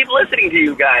actually keep listening to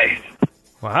you guys.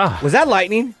 Wow. Was that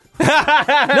Lightning?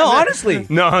 No, honestly.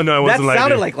 No, it wasn't Lightning. That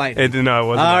sounded like Lightning. No, it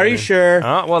wasn't Are Lightning. you sure?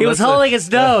 He was holding his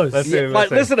nose.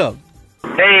 Listen to him.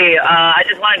 Hey, I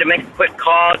just wanted to make a quick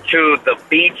call to the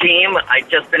B team. I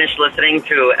just finished listening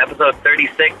to episode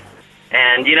 36,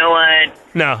 and you know what?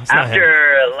 No, it's not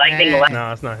After Lightning left.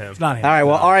 No, it's not him. It's not him. All right,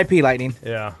 well, R.I.P. Lightning.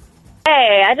 Yeah.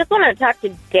 Hey, I just want to talk to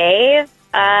Dave.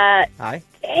 Hi.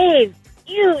 Dave,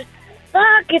 you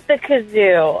suck at the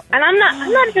kazoo, and I'm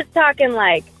not just talking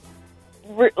like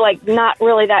not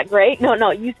really that great.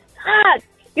 No, you suck.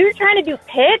 You're trying to do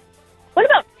picks. What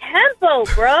about tempo,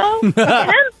 bro?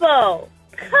 Tempo.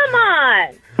 Come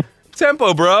on.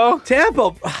 Tempo, bro.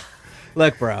 Tempo.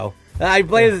 Look, bro. I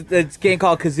play this game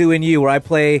called Kazoo and You, where I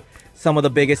play some of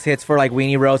the biggest hits for like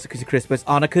Weenie Roast and Kazoo Christmas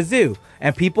on a kazoo,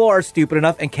 and people are stupid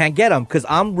enough and can't get them because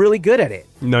I'm really good at it.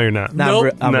 No, you're not.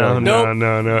 Nope.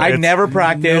 No. I never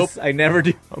practice. I never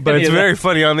do. But it's very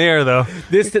funny on the air, though.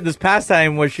 This past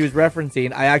time when she was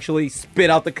referencing, I actually spit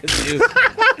out the kazoo.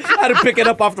 I had to pick it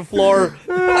up off the floor.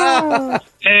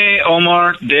 Hey,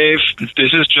 Omar, Dave,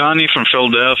 this is Johnny from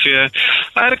Philadelphia.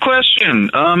 I had a question.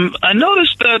 I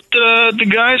noticed that the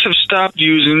guys have stopped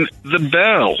using the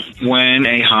bell when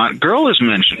a hot girl is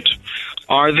mentioned.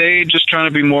 Are they just trying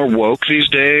to be more woke these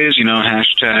days?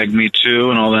 Hashtag Me Too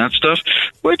and all that stuff?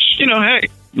 Which, hey,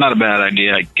 not a bad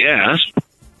idea, I guess.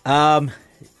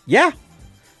 Yeah,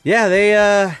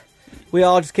 they, we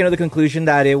all just came to the conclusion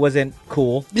that it wasn't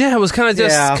cool. Yeah, it was kind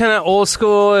of old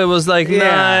school. It was like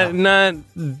not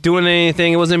doing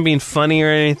anything. It wasn't being funny or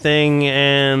anything.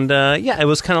 And it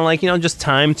was kind of like, just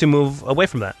time to move away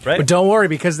from that, right? But don't worry,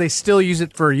 because they still use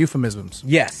it for euphemisms.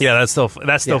 Yes. Yeah, that's still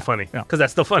funny. Because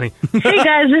that's still funny. Hey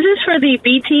guys, this is for the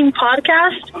B Team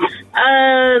podcast.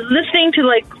 Listening to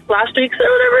like last week's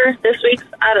or whatever, this week's,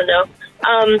 I don't know.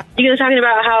 You guys are talking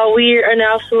about how we are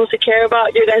now supposed to care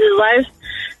about your guys' lives.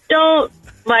 Don't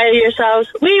lie to yourselves.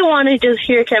 We want to just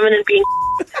hear Kevin and Bean.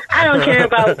 I don't care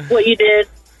about what you did.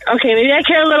 Okay, maybe I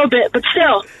care a little bit, but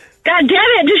still. God damn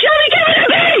it, just show me Kevin and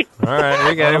Bean! All right,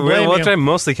 we got it. We'll try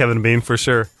mostly Kevin Bean for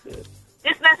sure.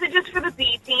 This message is for the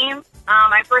B team.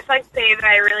 I first like to say that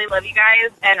I really love you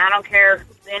guys, and I don't care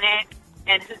who's in it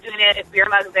and who's doing it. If Beer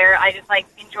Mug's there, I just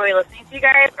enjoy listening to you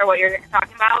guys or what you're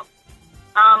talking about.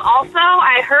 Also,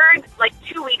 I heard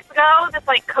 2 weeks ago this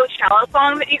Coachella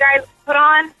song that you guys put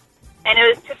on, and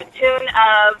it was to the tune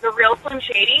of The Real Slim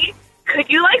Shady. Could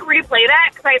you replay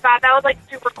that? Because I thought that was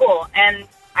super cool, and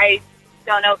I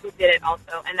don't know who did it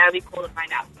also, and that would be cool to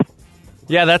find out.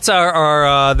 Yeah, that's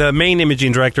our the main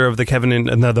imaging director of the Kevin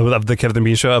and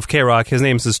Bean show of K-Rock. His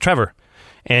name is Trevor,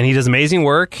 and he does amazing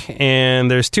work.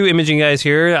 And there's two imaging guys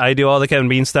here. I do all the Kevin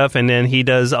Bean stuff, and then he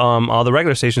does all the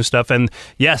regular station stuff. And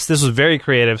yes, this was very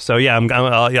creative. So yeah,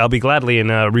 I'll be gladly and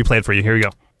replay it for you. Here we go.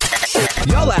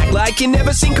 Y'all act like you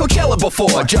never seen Coachella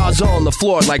before. Jaws on the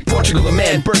floor like Portugal, a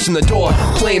man bursts in the door.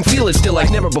 Playing Feel It still like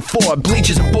never before.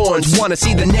 Bleachers and Borns wanna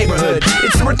see the neighborhood.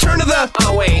 It's the return of the...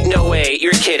 Oh wait, no way,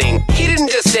 you're kidding. He didn't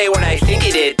just say what I think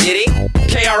he did he?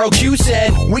 KROQ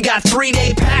said, we got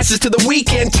 3-day passes to the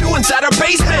weekend, 2 inside our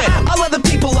basement. All of the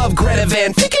people love Greta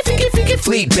Van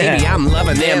Fleet, baby, I'm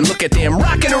loving them. Look at them,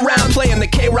 rocking around, playing the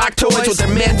K-Rock toys with their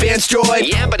man Vance Joy.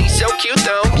 Yeah, but he's so cute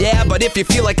though. Yeah, but if you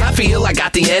feel like I feel, I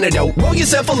got the antidote. Roll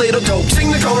yourself a little dope, sing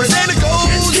the chorus and it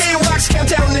goes. K-Rock's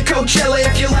countdown to Coachella.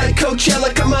 If you like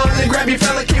Coachella, come on and grab your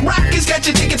fella. K-Rock has got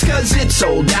your tickets cause it's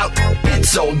sold out. It's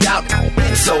sold out.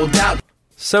 It's sold out.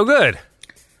 So good.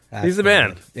 He's the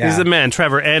man. Yeah. He's the man,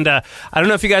 Trevor. And I don't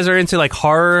know if you guys are into like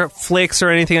horror flicks or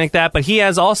anything like that, but he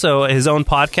has also his own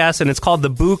podcast, and it's called The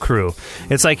Boo Crew.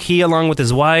 It's like he, along with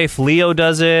his wife, Leo,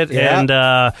 does it. Yeah.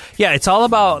 And it's all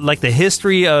about like the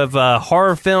history of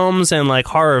horror films and like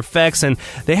horror effects. And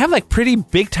they have like pretty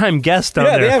big time guests on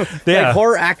there. They have like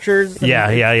horror actors.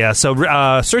 Yeah.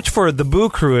 So search for The Boo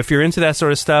Crew if you're into that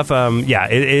sort of stuff.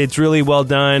 It's really well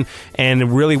done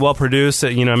and really well produced.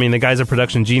 The guy's a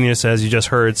production genius, as you just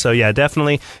heard. So, yeah,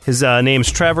 definitely. His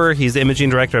name's Trevor. He's the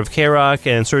imaging director of K-Rock.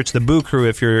 And search The Boo Crew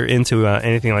if you're into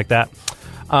anything like that.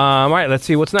 All right, let's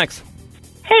see what's next.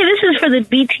 Hey, this is for the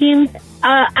B team.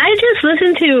 I just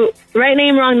listened to Right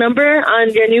Name, Wrong Number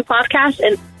on your new podcast,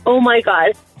 and oh my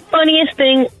God, funniest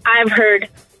thing I've heard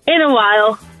in a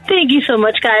while. Thank you so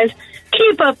much, guys.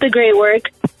 Keep up the great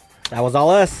work. That was all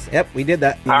us. Yep, we did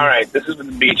that. All right, this is for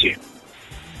the B team.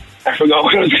 I forgot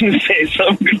what I was going to say, so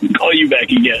I'm going to call you back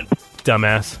again.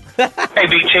 Dumbass. Hey,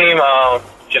 B team,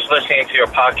 just listening to your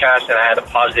podcast, and I had to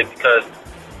pause it because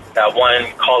that one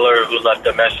caller who left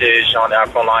a message on the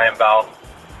Afro Line about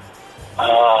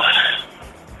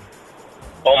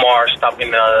Omar stopping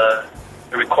the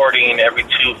recording every 2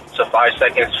 to 5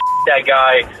 seconds. That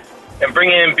guy, and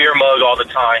bring in beer mug all the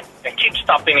time, and keep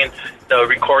stopping in the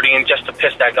recording just to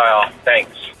piss that guy off.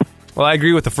 Thanks. Well, I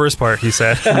agree with the first part he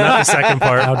said, not the second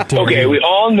part. Okay, we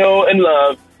all know and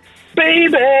love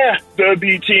Baby, the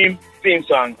B Team theme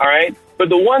song, all right? But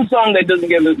the one song that doesn't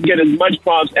get as much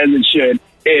props as it should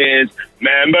is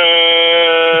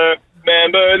Remember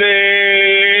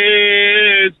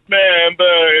this,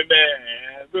 remember this,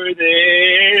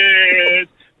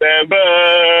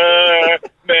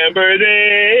 remember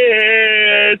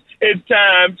this, it's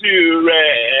time to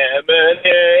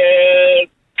reminisce.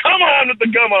 Come on with the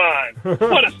come on.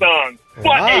 What a song.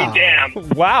 What a damn.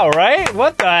 Wow, right?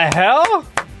 What the hell?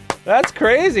 That's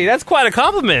crazy. That's quite a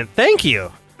compliment. Thank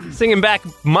you. Singing back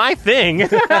my thing. You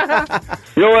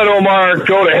know what, Omar?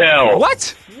 Go to hell.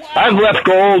 What? I've left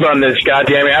gold on this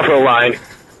goddamn Afro Line.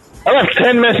 I left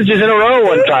 10 messages in a row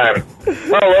one time.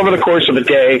 Well, over the course of a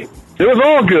day. It was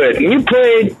all good. And you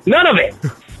played none of it.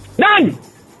 None.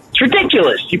 It's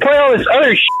ridiculous. You play all this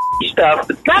other stuff.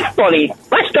 It's not funny.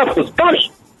 My stuff was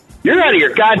funny. You're out of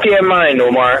your goddamn mind,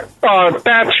 Omar. Oh,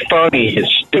 that's funny, you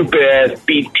stupid-ass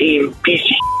B-team piece of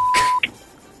shit.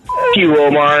 F*** you,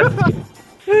 Omar.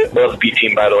 Love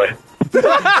B-team, by the way.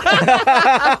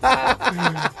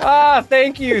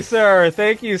 Thank you, sir.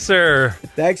 Thank you, sir.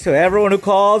 Thanks to everyone who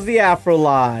calls the Afro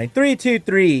Line.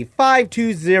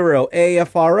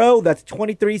 323-520-AFRO. That's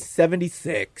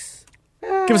 2376.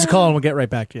 Give us a call and we'll get right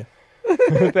back to you.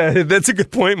 That's a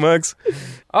good point, Muggs.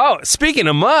 Oh, speaking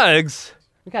of Muggs,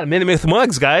 we got a Minute with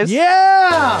Muggs, guys.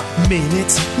 Yeah!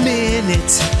 Minute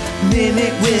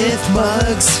with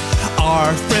Muggs.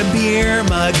 Our friend Beer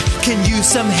Mug can use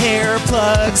some hair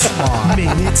plugs.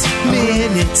 Minute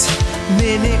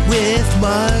with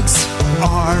Muggs.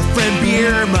 Our friend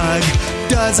Beer Mug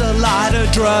does a lot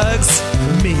of drugs.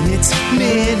 Minute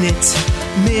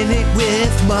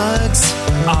with Muggs.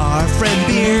 Our friend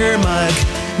Beer Mug,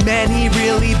 man, he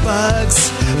really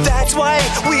bugs. That's why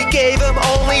we gave him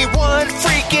only one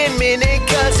freaking minute.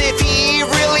 Cause if he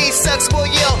really sucks, we'll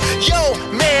yell, yo,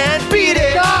 man, beat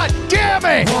it. God damn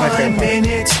it! 1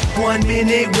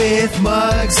 minute with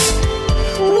Muggs.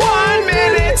 1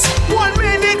 minute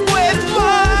with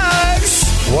Muggs.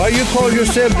 Why you call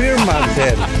yourself Beer Mug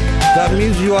then? That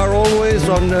means you are always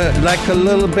on like a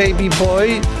little baby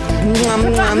boy.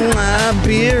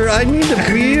 Beer, I need a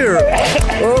beer.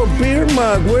 Oh, Beer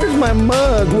Mug, where's my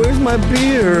mug? Where's my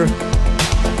beer?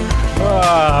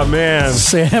 Oh, man.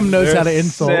 Sam knows how to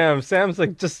insult. Sam's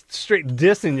like just straight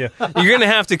dissing you. You're going to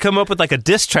have to come up with like a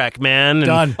diss track, man. And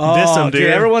Done. Diss him, dude.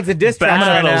 Everyone's a diss track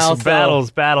right now.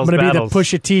 Battles. I'm going to be the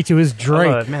Pusha T to his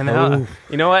Drake. Man,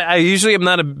 you know what? I usually am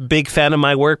not a big fan of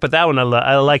my work, but that one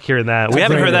I like hearing that. We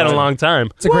haven't heard that in a long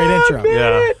time. It's a great intro.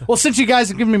 Yeah. Well, since you guys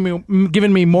have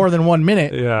given me more than 1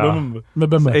 minute. Yeah.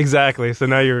 Exactly. So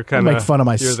now you're kind of make fun of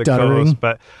my stuttering.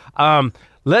 But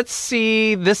let's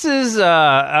see. This is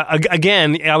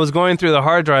again. I was going through the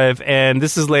hard drive, and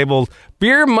this is labeled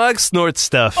Beer Mug Snort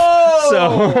Stuff.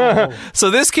 Oh! So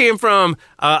this came from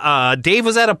Dave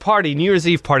was at a party, New Year's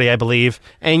Eve party, I believe,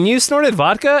 and you snorted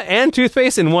vodka and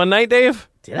toothpaste in one night, Dave.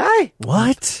 Did I?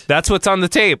 What? That's what's on the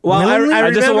tape. Well, I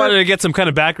just wanted to get some kind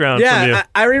of background from you.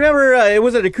 I remember it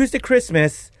was an acoustic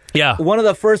Christmas. Yeah. One of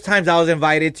the first times I was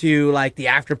invited to like the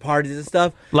after parties and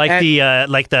stuff. Like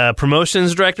the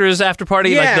promotions directors after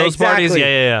party, like those parties.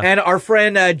 Yeah. And our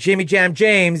friend Jimmy Jam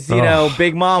James, you know,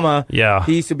 Big Mama. Yeah.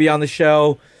 He used to be on the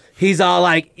show. He's all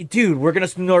like, dude, we're going to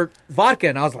snort vodka.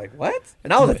 And I was like, what?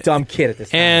 And I was a dumb kid at this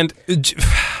time. And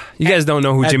You guys don't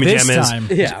know who At Jimmy this Jam is. time.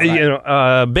 Yeah, You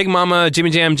know, Big Mama, Jimmy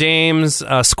Jam James,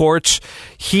 Scorch.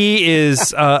 He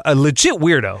is a legit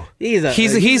weirdo. He's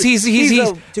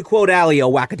to quote Allie, a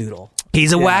wackadoodle.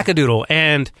 He's a wackadoodle,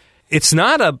 and it's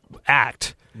not a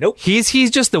act. Nope. He's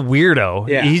just a weirdo.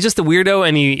 Yeah. He's just a weirdo,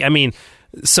 and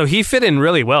so he fit in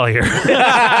really well here.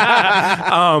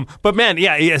 But man,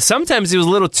 yeah, sometimes he was a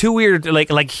little too weird.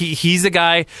 Like he's the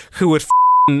guy who would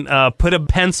put a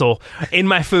pencil in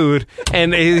my food,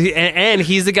 and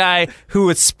he's the guy who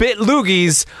would spit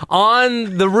loogies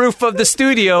on the roof of the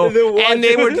studio, and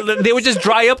they would just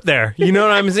dry up there. You know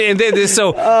what I'm saying?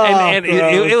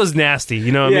 It was nasty.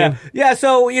 You know what I mean? Yeah.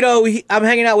 So I'm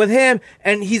hanging out with him,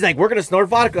 and he's like, "We're gonna snort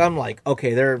vodka." I'm like,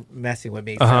 "Okay, they're messing with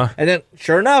me." Uh-huh. And then,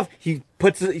 sure enough, he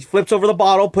flips over the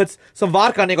bottle, puts some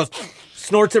vodka on it, and he goes,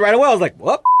 snorts it right away. I was like,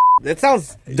 "What? That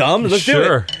sounds dumb. Let's do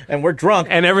it." And we're drunk.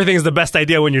 And everything's the best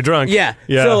idea when you're drunk. Yeah.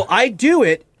 So I do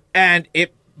it, and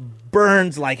it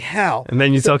burns like hell. And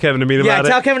then you tell Kevin and Bean about it? Yeah, I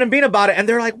tell Kevin and Bean about it, and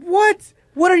they're like, "What?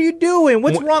 What are you doing?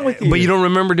 What's wrong with you?" But you don't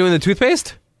remember doing the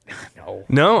toothpaste? No.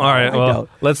 No? All right, I well, don't.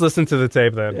 let's listen to the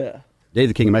tape then. Yeah. Dave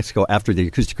the King of Mexico, after the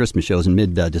Acoustic Christmas shows in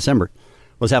mid-December,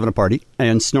 was having a party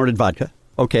and snorted vodka.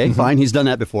 Okay, fine. He's done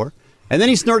that before. And then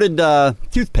he snorted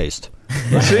toothpaste.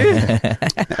 See?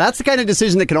 That's the kind of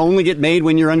decision that can only get made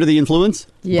when you're under the influence.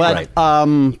 Yeah.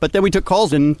 But then we took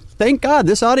calls, and thank God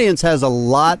this audience has a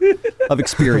lot of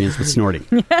experience with snorting.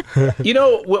 You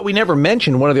know, what we never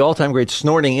mentioned, one of the all-time great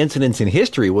snorting incidents in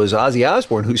history was Ozzy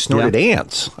Osbourne, who snorted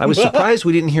ants. I was surprised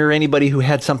we didn't hear anybody who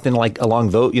had something like along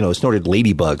those, snorted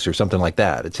ladybugs or something like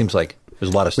that. It seems like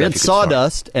there's a lot of stuff. We had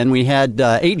sawdust, and we had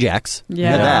Ajax.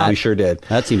 Yeah, we sure did.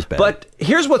 That seems bad. But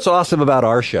here's what's awesome about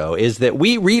our show is that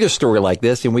we read a story like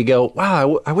this and we go,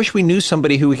 wow, I wish we knew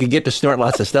somebody who we could get to snort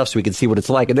lots of stuff so we could see what it's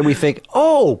like. And then we think,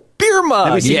 oh, beer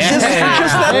mug. We see Just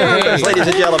that purpose, ladies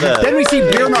and gentlemen. Then we see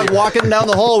Beer Mug walking down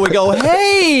the hall. We go,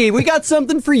 hey, we got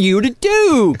something for you to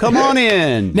do. Come on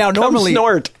in. Now, normally,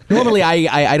 snort. Normally,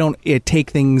 I don't take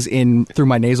things in through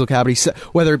my nasal cavity,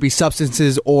 whether it be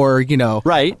substances or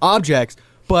objects.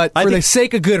 But for the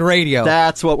sake of good radio,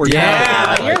 that's what we're doing.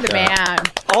 Oh, you're the man.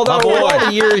 Although all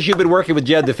the years you've been working with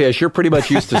Jed the Fish, you're pretty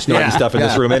much used to snorting stuff in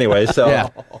this room anyway.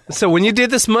 So, So when you did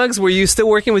the Smugs, were you still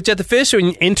working with Jed the Fish or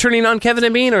interning on Kevin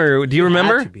and Bean, or do you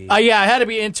remember? Yeah, I had to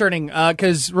be interning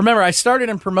because remember I started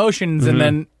in promotions and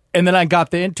then I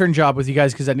got the intern job with you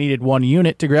guys because I needed one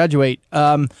unit to graduate.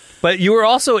 But you were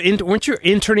also weren't you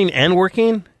interning and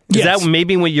working? Is that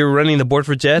maybe when you're running the board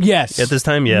for Jed? Yes. At this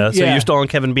time, yeah. So you're still on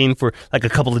Kevin Bean for like a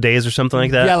couple of days or something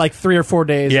like that? Yeah, like 3 or 4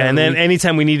 days. Yeah, and then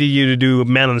anytime we needed you to do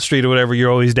Man on the Street or whatever,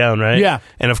 you're always down, right? Yeah.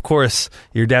 And of course,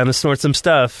 you're down to snort some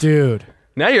stuff. Dude.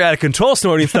 Now you're out of control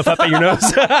snorting stuff up at your nose.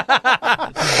 Look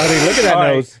at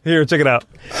that nose. Here, check it out.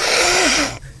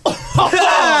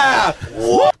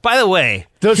 By the way,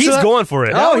 he's going for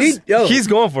it. He's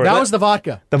going for it. That was the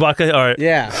vodka. The vodka? All right.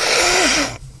 Yeah.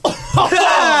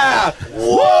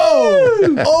 Whoa!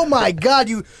 Oh my God!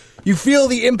 You feel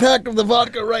the impact of the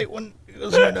vodka right when it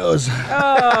goes in your nose.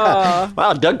 Oh.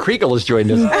 Wow, Doug Kriegel has joined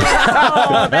us.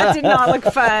 Oh, that did not look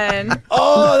fun.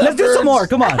 Oh, let's do some more.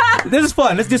 Come on, this is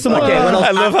fun. Let's do some more. Okay,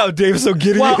 I love how Dave's so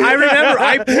giddy. Well, I remember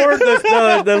I poured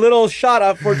the little shot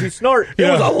up for to snort. It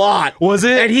was a lot. Was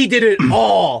it? And he did it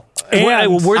all.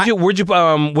 And what'd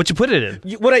you put it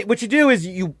in? What you do is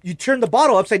you turn the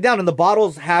bottle upside down, and the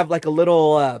bottles have like a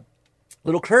little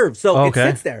curve, so it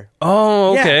sits there.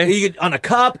 Oh, okay. Yeah, you could, on a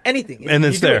cup, anything, and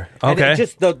it's there. And okay. it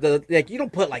just the you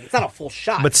don't put it's not a full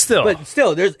shot, but still,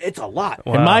 it's a lot.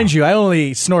 Wow. And mind you, I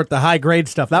only snort the high grade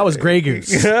stuff. That was Grey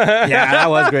Goose. Yeah,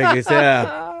 that was Grey Goose.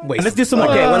 Yeah. Wait, let's do some more.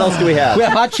 Okay, what else do we have? We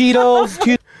have hot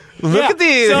Cheetos. Look at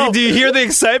do you hear the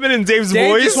excitement in Dave's Dave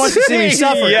voice? just wants to see me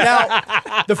suffer. Yeah.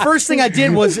 Now, the first thing I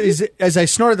did was as I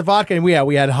snorted the vodka, and we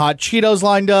had hot Cheetos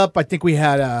lined up. I think we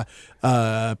had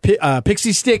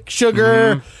pixie stick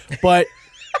sugar, but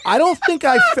I don't think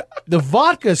the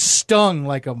vodka stung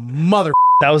like a mother.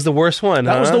 That was the worst one.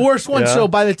 That was the worst one. Yeah. So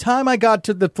by the time I got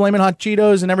to the Flamin' Hot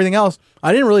Cheetos and everything else,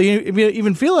 I didn't really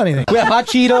even feel anything. We have hot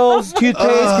Cheetos,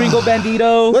 toothpaste, Gringo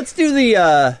Bandito. Let's do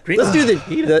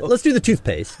the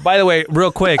toothpaste. By the way,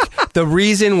 real quick, the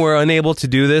reason we're unable to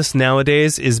do this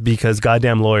nowadays is because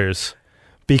goddamn lawyers.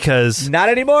 Because not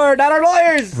anymore. Not our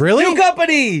lawyers. Really? New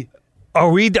company. Are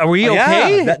we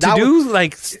okay that to do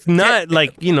like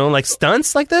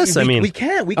stunts like this? I mean, we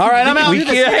can. All right, I'm out.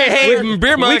 Hey,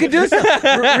 beer mug. We could do stuff.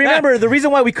 Remember, the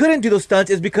reason why we couldn't do those stunts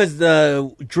is because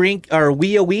the drink or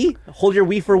we hold your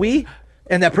we for we,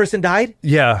 and that person died.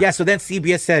 Yeah. So then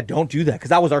CBS said, don't do that because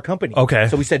that was our company. Okay.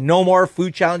 So we said no more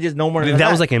food challenges, no more. That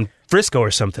was like in Frisco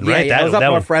or something, right? Yeah, that was up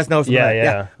north Fresno.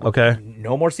 Yeah. Okay.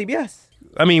 No more CBS.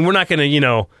 I mean, we're not going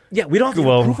to, Yeah, we don't have to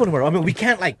proof anymore. I mean, we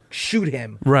can't like shoot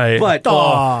him. Right. But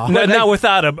not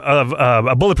without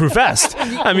a bulletproof vest.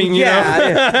 I mean, you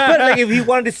know. But like, if he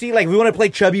wanted to see, like, we want to play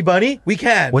Chubby Bunny, we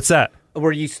can. What's that?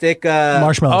 Where you stick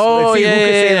marshmallows. Let's see who can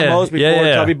say the most before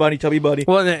Yeah. Chubby Bunny.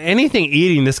 Well, anything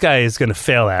eating, this guy is going to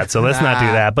fail at. So let's not do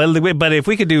that. But if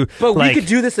we could do, we could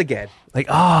do this again. Like,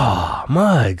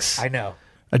 Muggs. I know.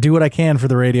 I do what I can for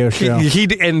the radio show.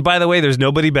 And by the way, there's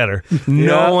nobody better.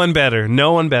 No one better.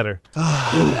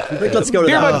 Let's go to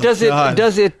Beer Mug, does it?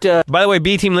 By the way,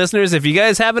 B Team listeners, if you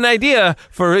guys have an idea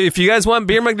for if you guys want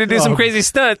Beer Mug to do some crazy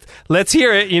stunt, let's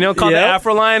hear it. Call the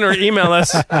Afro Line or email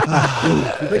us.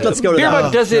 Let's go to Beer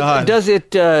Mug, does it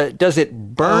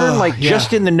burn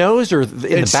just in the nose or in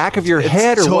the back of your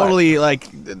head or totally what? Like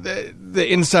the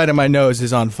inside of my nose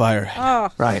is on fire. Oh.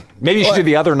 Right. Maybe you should do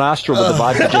the other nostril with the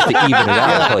vodka just to even it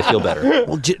out. I'll probably feel better.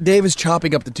 Well, Dave is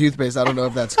chopping up the toothpaste. I don't know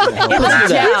if that's going to help.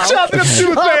 Chopping up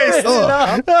toothpaste.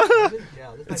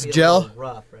 It's gel.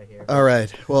 Rough right here. All right.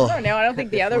 Well. I don't know. I don't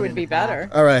think the other would be better.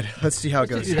 All right. Let's see how it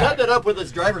goes. He's cutting it up with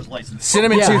his driver's license.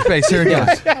 Cinnamon toothpaste. Here it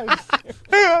goes.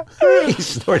 He's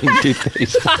snorting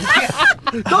toothpaste.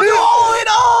 Don't do all it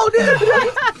all, dude.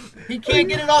 He can't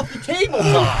get it off the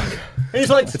tabletop. He's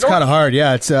like, it's kind of hard.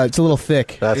 Yeah, it's a little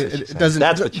thick. It doesn't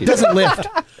lift.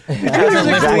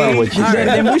 Then we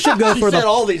should go for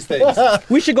all these things.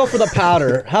 We should go for the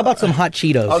powder. How about some hot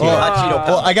Cheetos? Okay, hot Cheeto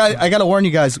powder. Well, I got to warn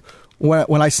you guys.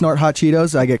 When I snort hot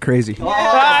Cheetos, I get crazy. Do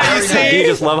you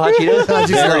just love hot Cheetos?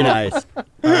 Very nice. All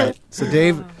right. So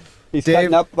Dave. He's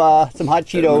cutting up some hot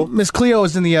Cheeto. Miss Cleo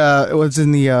was in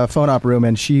the phone op room,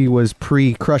 and she was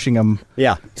pre-crushing them.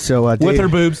 Yeah. So with Dave, her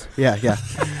boobs. Yeah.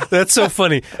 That's so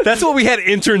funny. That's what we had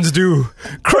interns do.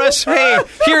 Crush. Hey,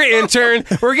 here, intern.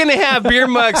 We're gonna have Beer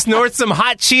Mug snort some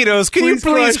hot Cheetos. Can you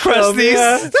please crush these?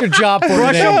 That's your job for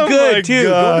Crush today. them good too.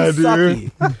 God, Don't be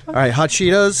sucky. All right, hot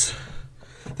Cheetos.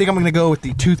 I think I'm going to go with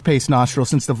the toothpaste nostril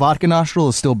since the vodka nostril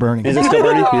is still burning. Is it still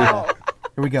burning? Yeah.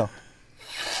 Here we go.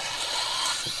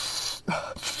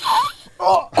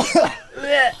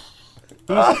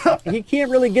 He can't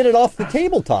really get it off the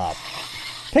tabletop.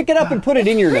 Pick it up and put it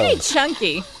in your Pretty nose.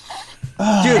 chunky.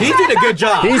 Dude, he did a good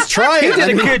job. He's trying. He did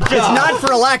a good job. It's not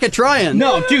for a lack of trying.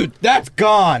 No, dude, that's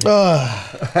gone.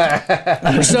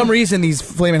 For some reason, these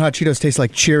Flamin' Hot Cheetos taste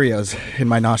like Cheerios in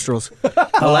my nostrils.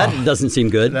 Well, that doesn't seem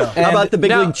good. No. How about the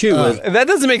Big League Chew? That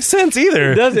doesn't make sense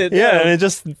either. Does it? Yeah,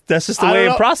 that's just the way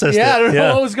it processed it. I don't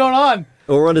know what was going on.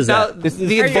 Or what is that?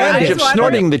 The advantage of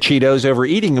snorting the Cheetos over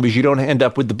eating them is you don't end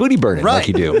up with the booty burning like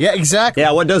you do. Yeah, exactly.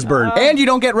 Yeah, what does burn? And you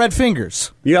don't get red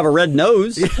fingers. You have a red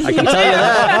nose. I can tell you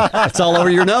that. It's all over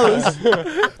your nose.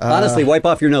 Honestly, wipe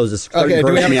off your nose. It's starting to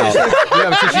burn me out.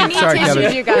 Sorry,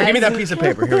 Kevin. You guys. Give me that piece of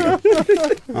paper. Here we go.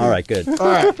 All right, good. All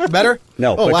right, better?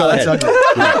 No, Oh, but wow, go that's ahead. ugly.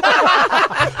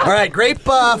 All right, grape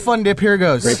fun dip. Here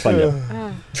goes. Great fun dip.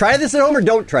 Try this at home or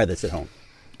don't try this at home?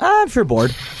 I'm sure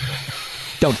bored.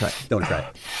 Don't try it. Don't try it.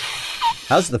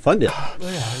 How's the fun dip?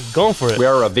 Going for it. We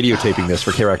are videotaping this for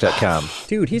KROC.com.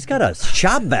 Dude, he's got a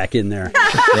shop vac in there.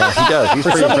 Yeah, he does. He's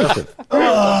pretty impressive.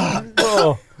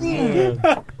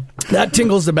 That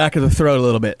tingles the back of the throat a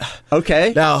little bit.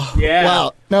 Okay. Now, Yeah.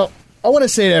 Wow. Now, I want to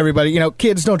say to everybody,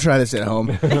 kids, don't try this at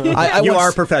home. You are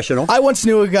a professional. I once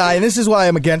knew a guy, and this is why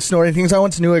I'm against snorting things. I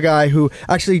once knew a guy who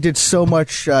actually did so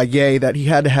much yay that he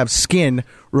had to have skin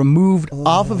removed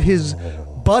off of his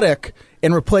buttock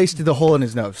and replaced the hole in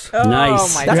his nose.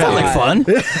 Nice. my That sounds like God.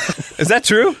 fun. Is that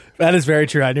true? That is very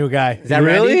true. I knew a guy. Is that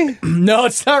Randy? No,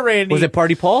 it's not Randy. Was it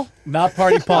Party Paul? Not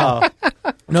Party Paul.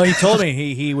 No, he told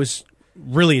me he was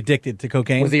really addicted to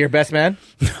cocaine. Was he your best man?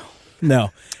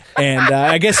 No. And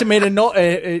I guess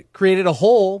it created a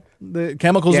hole, the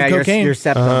chemicals of cocaine. Your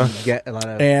septum get a lot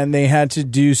of. And they had to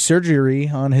do surgery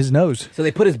on his nose. So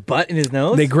they put his butt in his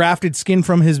nose? They grafted skin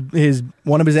from his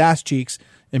one of his ass cheeks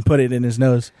and put it in his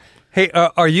nose. Hey,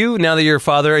 are you, now that you're a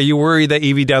father, are you worried that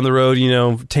Evie down the road,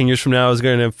 10 years from now is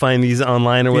going to find these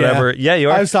online or whatever? Yeah, you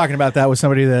are. I was talking about that with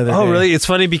somebody the other day. Oh, really? It's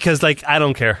funny because, I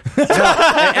don't care.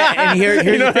 and here's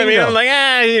You know the what I thing, mean? though. I'm like,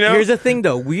 Here's the thing,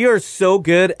 though. We are so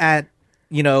good at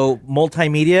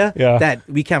multimedia that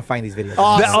we can't find these videos.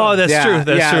 Oh, that's true.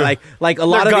 That's true. Like a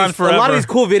lot of these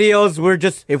cool videos, we're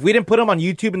just, if we didn't put them on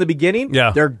YouTube in the beginning,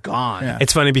 they're gone. Yeah.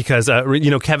 It's funny because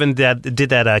Kevin did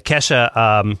that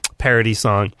Kesha parody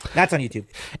song. That's on YouTube.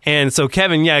 And so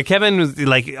Kevin was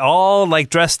all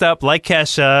dressed up like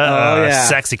Kesha.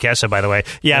 Sexy Kesha, by the way.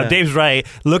 Yeah, Dave's right.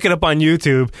 Look it up on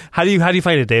YouTube. How do you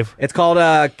find it, Dave? It's called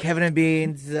Kevin and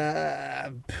Beans.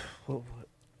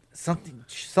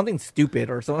 something stupid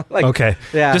or something like. Okay,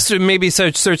 yeah. Just to maybe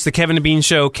search the Kevin and Bean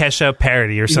Show Kesha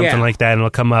parody or something like that, and it'll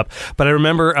come up. But I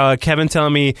remember Kevin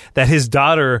telling me that his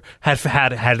daughter had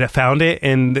found it,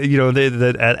 and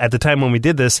at the time when we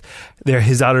did this,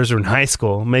 his daughters were in high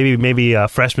school, maybe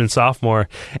freshman, sophomore,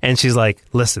 and she's like,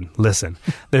 listen,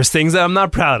 there's things that I'm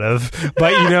not proud of,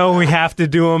 but we have to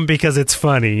do them because it's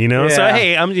funny, So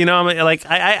hey, I'm like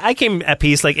I came at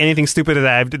peace. Like anything stupid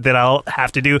that I'll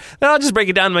have to do, then I'll just break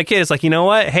it down to my kids. Like, you know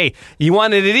what? Hey, you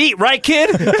wanted to eat, right,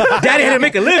 kid? Daddy had to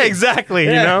make a living. Exactly.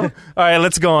 All right,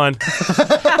 let's go on.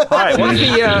 All right,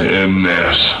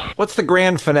 what's the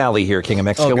grand finale here, King of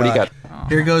Mexico? What do you got?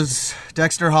 Here goes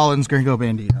Dexter Holland's Gringo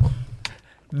Bandito.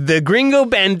 The Gringo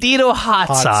Bandito hot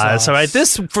sauce. All right,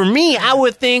 this for me, I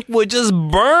would think would just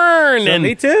burn. So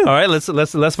me too. All right,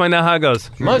 let's find out how it goes.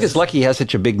 Mug is lucky he has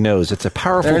such a big nose. It's a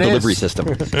powerful delivery system.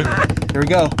 Here we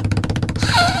go.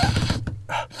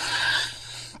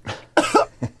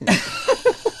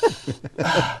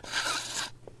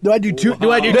 Do I do two?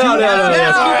 No. Keep going.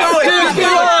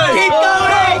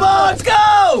 Let's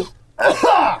go.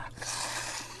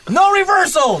 No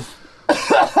reversals.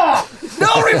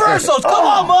 No reversals. Come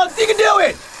on, Mugs. You can do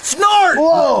it. Snort.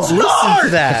 Whoa. Snort. Listen to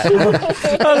that.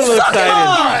 I'm a little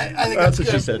excited. I think that's what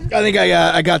she said. I think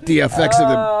I got the effects of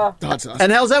the hot sauce.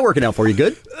 And how's that working out for you?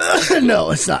 Good? No,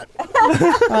 it's not.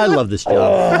 I love this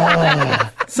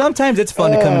job. Sometimes it's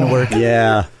fun to come into work.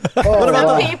 Yeah. What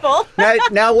about people?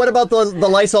 Now, what about the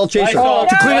Lysol chaser?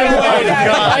 To clean it away.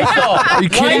 Are you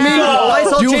kidding me? The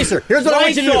Lysol chaser. Here's what I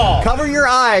want you to do. Cover your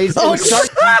eyes and start.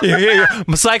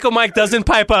 Psycho Mike doesn't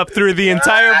pipe up through the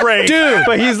entire break. Dude.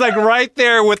 But he's like right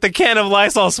there with the can of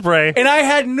Lysol spray. And I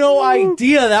had no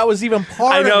idea that was even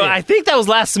part of it. I know. I think that was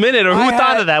last minute. Or who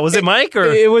thought of that? Was it Mike? Or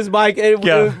it was Mike.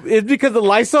 It's because the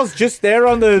Lysol's just there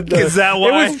on the Is that why?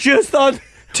 It was just on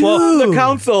the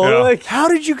council. Yeah. Like, how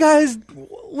did you guys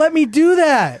let me do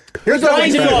that? Here's what I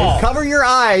want you to do. Cover your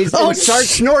eyes and start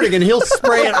snorting, and he'll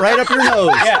spray it right up your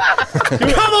nose.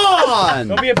 Come on!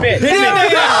 Don't be a bitch. Hit me.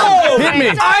 Hit me.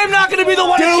 I am not going to be the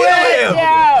one to kill him.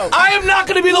 No. I am not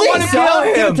going to be the one to kill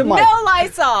him. No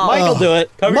Lysol. Michael, do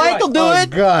it. Michael, do it.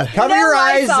 God. Cover No your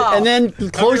eyes Lysol. and then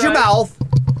close your mouth.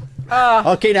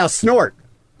 Okay, now snort.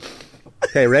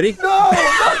 Okay, ready? No.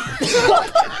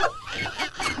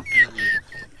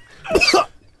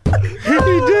 He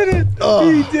did it.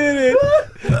 He did it.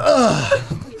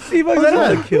 See if I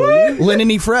can kill you.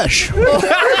 Linen-y fresh.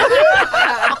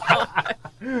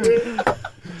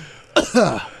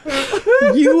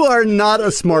 You are not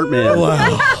a smart man.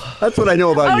 Wow. That's what I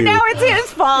know about you. Oh, now it's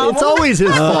his fault. It's always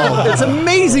his fault. It's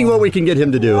amazing what we can get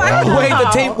him to do. Wait, the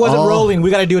tape wasn't rolling. We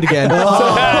got to do it again.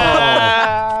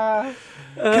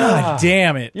 God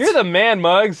damn it. You're the man,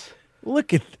 Muggs.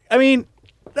 Look at... I mean,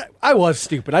 I was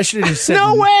stupid. I should have just said...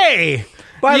 No way.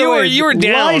 By the way, you were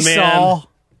down, Lysol,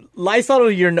 Lysol,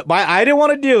 I didn't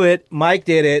want to do it. Mike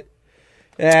did it.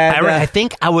 And, I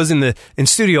think I was in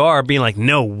Studio R being like,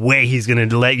 no way he's going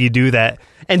to let you do that.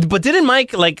 But didn't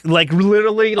Mike like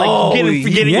literally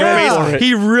get in your face?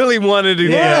 He really wanted to do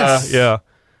that.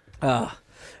 Yeah.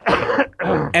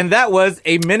 And that was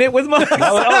a minute with Muggs. That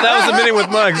was a minute with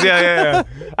Muggs. Yeah.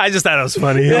 I just thought it was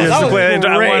funny.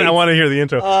 I want to hear the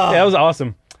intro. Yeah, that was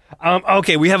awesome.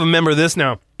 Okay, we have a member of this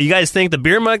now. You guys think the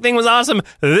beer mug thing was awesome?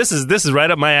 This is right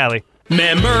up my alley.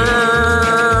 Member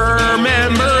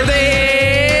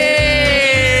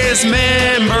this,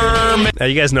 member. Now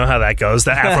you guys know how that goes.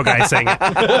 The Afro guy sang it.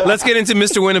 Let's get into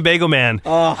Mr. Winnebago Man.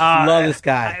 Love this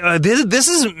guy. This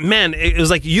is, man, it was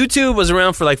like YouTube was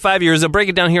around for like 5 years. I'll break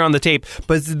it down here on the tape.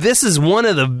 But this is one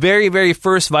of the very, very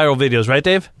first viral videos, right,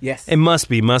 Dave? Yes. It must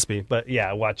be. But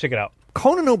yeah, watch, check it out.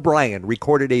 Conan O'Brien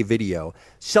recorded a video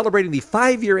celebrating the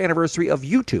 5-year anniversary of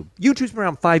YouTube. YouTube's been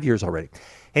around 5 years already.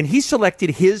 And he selected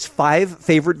his 5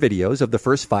 favorite videos of the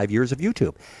first 5 years of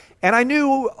YouTube. And I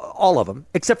knew all of them,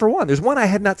 except for one. There's one I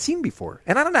had not seen before.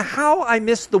 And I don't know how I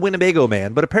missed the Winnebago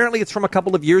Man, but apparently it's from a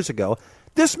couple of years ago.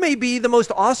 This may be the most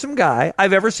awesome guy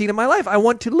I've ever seen in my life. I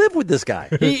want to live with this guy.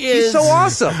 He's so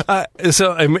awesome.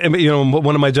 So,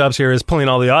 one of my jobs here is pulling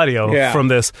all the audio from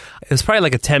this. It's probably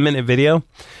like a 10-minute video.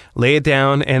 Lay it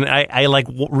down, and I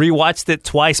rewatched it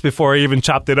twice before I even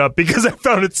chopped it up because I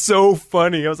found it so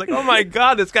funny. I was like, "Oh my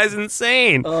god, this guy's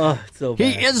insane!" So bad.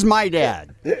 He is my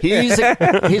dad. He's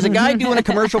a guy doing a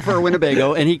commercial for a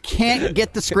Winnebago, and he can't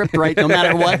get the script right no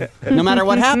matter what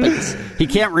happens. He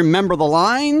can't remember the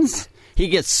lines. He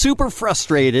gets super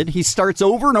frustrated. He starts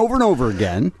over and over and over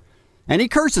again, and he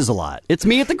curses a lot. It's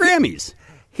me at the Grammys.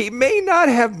 He may not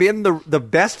have been the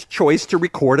best choice to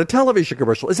record a television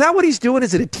commercial. Is that what he's doing?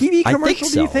 Is it a TV commercial, I think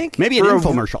so. do you think? Maybe an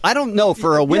infomercial. I don't know,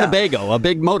 for a Winnebago, a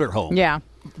big motorhome. Yeah.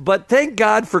 But thank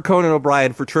God for Conan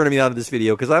O'Brien for turning me on to this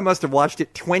video, because I must have watched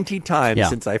it 20 times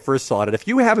since I first saw it. And if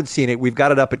you haven't seen it, we've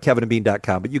got it up at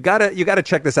kevinandbean.com. But you gotta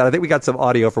check this out. I think we got some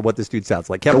audio for what this dude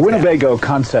sounds like. The Winnebago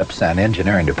Concepts and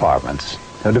Engineering Departments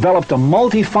have developed a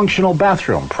multifunctional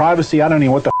bathroom. Privacy, I don't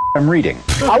know what the I'm reading.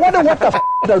 I wonder what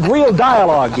the real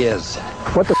dialogue is.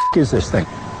 What the is this thing?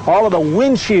 All of the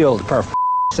windshield, for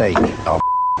sake. Oh,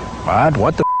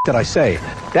 what the did I say?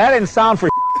 That didn't sound for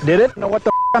did it? Know what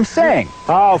the I'm saying?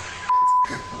 Oh,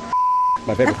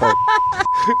 my favorite part.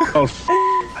 Oh,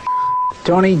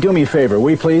 Tony, do me a favor,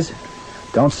 will you please?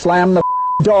 Don't slam the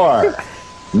door.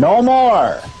 No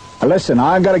more. Listen,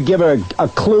 I've got to give a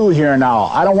clue here now.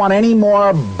 I don't want any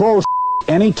more bullshit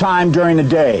anytime during the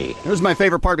day. Here's my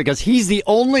favorite part, because he's the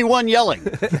only one yelling.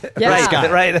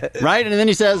 Right? And then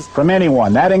he says, from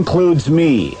anyone. That includes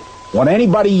me. Want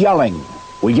anybody yelling.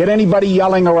 We get anybody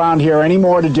yelling around here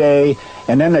anymore today,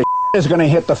 and then the is going to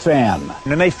hit the fan.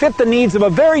 And they fit the needs of a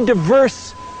very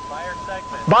diverse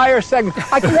buyer segment.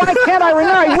 Why can't I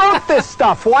remember? I wrote this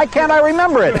stuff. Why can't I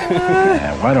remember it?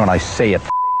 Why don't I say it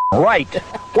right?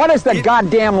 What does the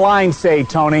goddamn line say,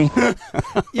 Tony?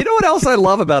 You know what else I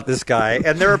love about this guy?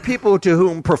 And there are people to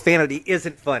whom profanity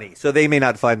isn't funny, so they may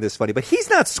not find this funny. But he's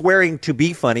not swearing to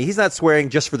be funny. He's not swearing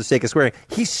just for the sake of swearing.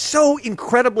 He's so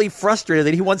incredibly frustrated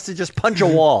that he wants to just punch a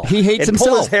wall. He hates and himself.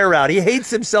 Pull his hair out. He hates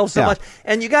himself so much.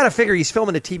 And you got to figure he's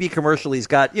filming a TV commercial. He's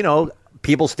got,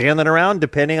 people standing around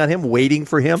depending on him, waiting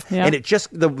for him. Yeah. And it just,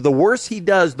 the worse he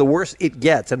does, the worse it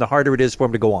gets, and the harder it is for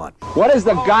him to go on. What is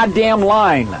the goddamn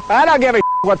line? I don't give a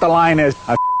what the line is.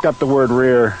 I up the word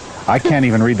rear. I can't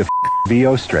even read the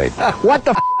VO straight. What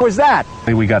the was that?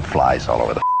 We got flies all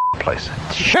over the place.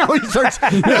 Now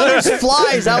there's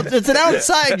flies out. It's an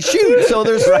outside shoot, so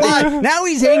there's flies. Now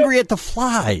he's angry at the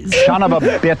flies. Son of a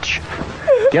bitch.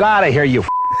 Get out of here, you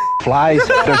flies.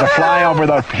 There's a fly over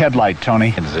the headlight,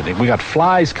 Tony. We got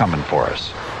flies coming for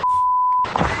us.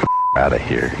 Out of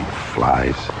here, you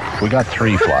flies. We got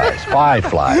 3 flies. 5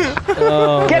 flies.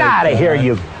 Oh, get out of here,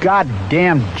 you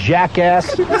goddamn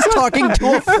jackass. He's talking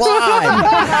to a fly.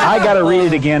 I gotta read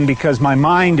it again because my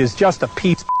mind is just a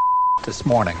piece this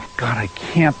morning. God, I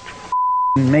can't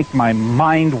make my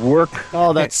mind work.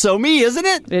 Oh, that's so me, isn't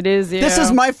it? It is, yeah. This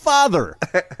is my father.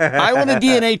 I want a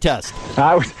DNA test.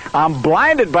 I'm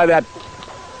blinded by that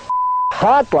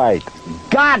hot light.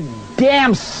 God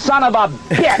damn son of a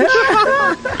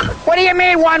bitch. What do you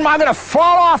mean I'm going to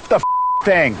fall off the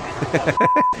thing?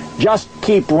 Just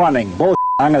keep running. Bull.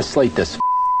 I'm going to slate this.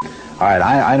 All right,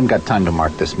 I haven't got time to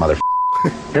mark this mother.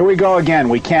 Here we go again.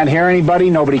 We can't hear anybody.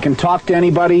 Nobody can talk to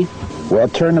anybody. Well,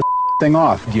 turn the thing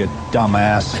off, you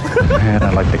dumbass. Man,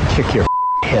 I'd like to kick your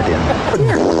head in.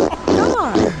 Come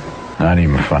on. Not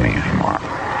even funny anymore.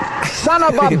 Son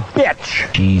of a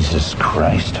bitch. Jesus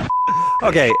Christ.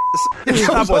 Okay,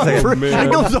 stop 1 second.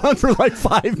 It goes on for like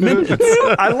 5 minutes.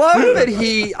 I love that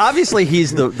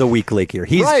he's the weak link here.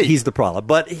 He's the problem,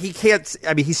 but he can't.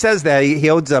 I mean, he says that he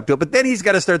owns up to it, but then he's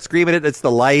got to start screaming it. It's the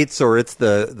lights, or it's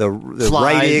the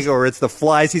writing, or it's the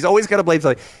flies. He's always got to blame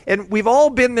something. And we've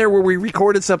all been there where we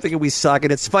recorded something and we suck,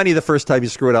 and it's funny the first time you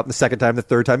screw it up, the second time, the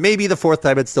third time, maybe the fourth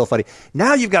time it's still funny.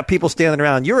 Now you've got people standing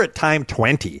around. You're at time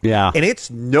 20, and it's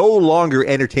no longer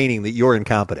entertaining that you're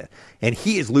incompetent. And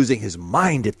he is losing his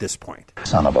mind at this point.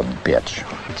 Son of a bitch.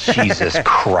 Jesus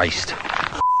Christ.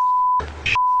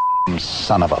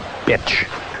 Son of a bitch.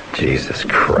 Jesus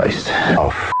Christ.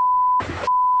 Oh,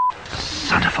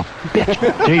 son of a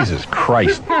bitch. Jesus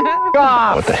Christ.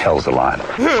 What the hell's the line?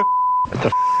 What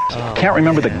the can't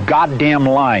remember the goddamn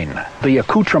line. The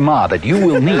accoutrement that you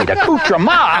will need.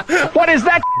 Accoutrement? What is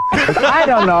that? I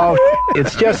don't know.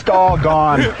 It's just all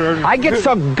gone. I get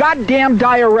so goddamn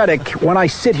diuretic when I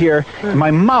sit here, and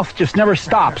my mouth just never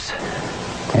stops.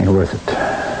 Ain't worth it.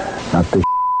 Not this.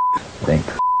 It ain't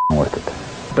worth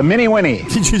it. The Mini Winnie.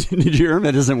 Did you hear him?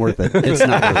 It isn't worth it. It's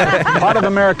not worth it. Part of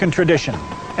American tradition.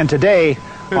 And today,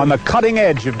 on the cutting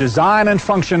edge of design and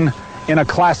function in a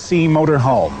Class C motor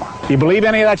home. Do you believe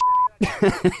any of that?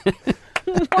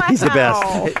 Wow. He's the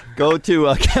best. Go to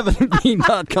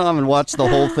kevinandbean.com and watch the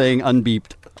whole thing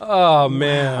unbeeped. Oh,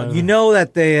 man. You know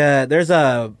that there's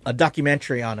a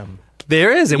documentary on him.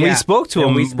 There is, and we spoke to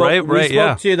him. We spoke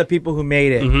to the people who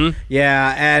made it. Mm-hmm.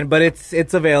 Yeah, but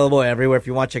it's available everywhere if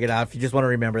you want to check it out. If you just want to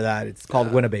remember that, it's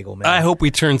called Winnebago Man. I hope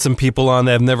we turn some people on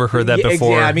that have never heard that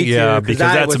before. Yeah, me too. Because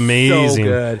that's amazing.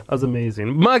 So good. That was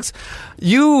amazing. Muggs,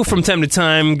 you from time to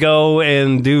time go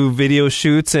and do video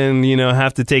shoots and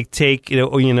have to take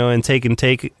and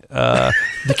take.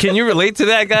 Can you relate to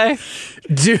that guy,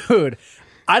 dude?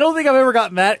 I don't think I've ever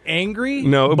gotten that angry.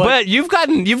 No, but you've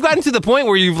gotten to the point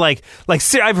where you've like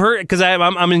I've heard, because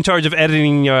I'm in charge of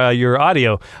editing your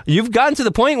audio. You've gotten to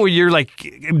the point where you're like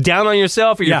down on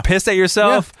yourself, or you're pissed at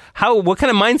yourself. Yeah. What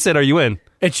kind of mindset are you in?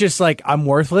 It's just like, I'm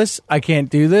worthless. I can't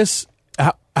do this.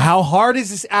 How hard is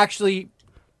this actually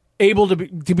able to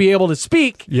be able to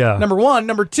speak? Yeah. Number one.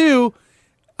 Number two,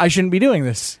 I shouldn't be doing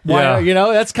this. Why?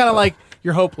 That's kind of like,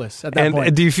 you're hopeless at that point.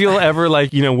 And do you feel ever like,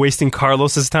 wasting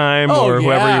Carlos's time or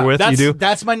whoever you're with? You do?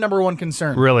 That's my number one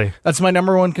concern. Really? That's my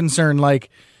number one concern. Like,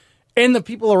 and the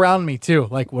people around me too.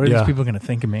 Like, what are these people going to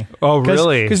think of me? Oh,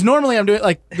 really? Because normally I'm doing,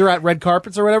 like, they're at red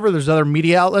carpets or whatever. There's other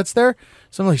media outlets there.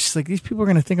 So I'm like, these people are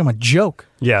going to think I'm a joke.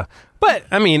 Yeah. But,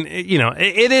 I mean,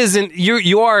 it isn't,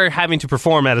 you are having to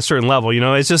perform at a certain level,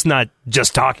 it's just not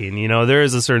just talking, there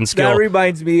is a certain skill. That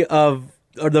reminds me of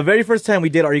the very first time we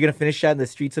did Are You Going to Finish That in the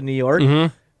Streets of New York?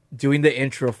 Mm-hmm. Doing the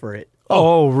intro for it.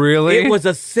 Oh, really? It was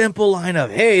a simple line of,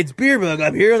 hey, it's Beer Mug,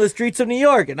 I'm here on the streets of New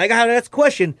York, and I got to ask a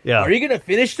question. Yeah. Are you going to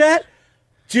finish that?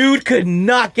 Dude could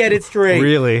not get it straight.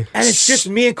 Really? And it's just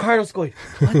me and Carlos going,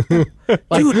 what the?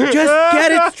 Dude, just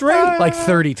get it straight. Like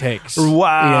 30 takes.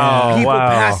 Wow. People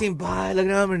passing by, looking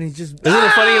at him, and he's just... Isn't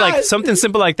it funny? Like, something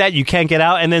simple like that, you can't get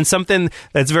out, and then something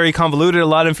that's very convoluted, a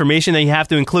lot of information that you have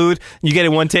to include, you get it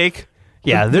one take.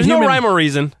 Yeah, there's no rhyme or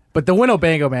reason. But the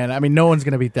Winnebago Man, I mean, no one's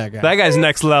going to beat that guy. That guy's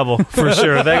next level, for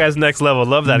sure. That guy's next level.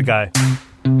 Love that guy.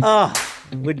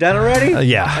 We're done already?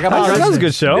 Yeah. That was a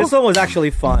good show. This one was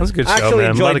actually fun. That was a good show,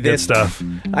 man. A lot of good stuff.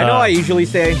 I know I usually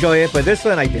say I enjoy it, but this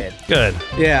one I did. Good.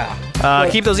 Yeah.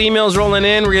 Keep those emails rolling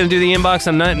in. We're going to do the inbox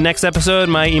on next episode.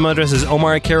 My email address is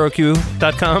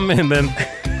omar@KROQ.com, and then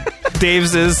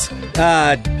Dave's is...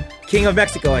 King of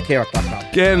Mexico at KROQ.com.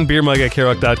 And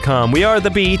beermug@KROQ.com. We are the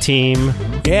B Team.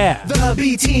 Yeah. The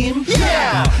B Team.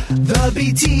 Yeah. The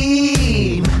B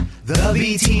Team. The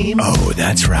B Team. Oh,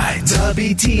 that's right. The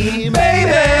B Team.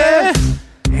 Baby!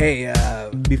 Hey,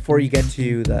 before you get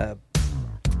to the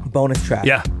bonus track.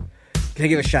 Yeah. Can I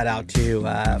give a shout out to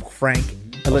Frank,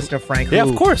 a listener, Frank? Yeah,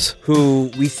 of course.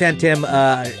 Who we sent him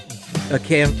a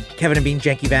Kevin and Bean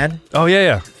Janky van. Oh,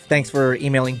 yeah. Thanks for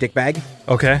emailing Dickbag.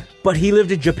 Okay. But he lived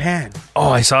in Japan. Oh,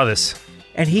 I saw this.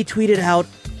 And he tweeted out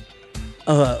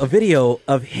a video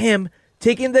of him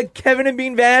taking the Kevin and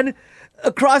Bean van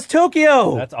across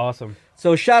Tokyo. That's awesome.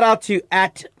 So shout out to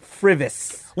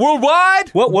 @Frivis. Worldwide?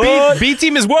 What? B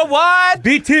Team is worldwide?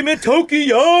 B Team in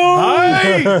Tokyo!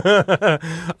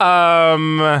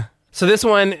 Hi! So this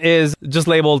one is just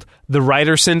labeled the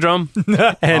writer syndrome,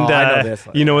 and I know this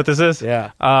one. You know what this is?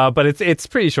 Yeah. But it's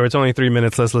pretty short. It's only 3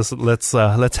 minutes. Let's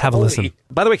have a listen.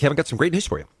 By the way, Kevin, got some great news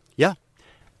for you. Yeah.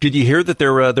 Did you hear that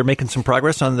they're making some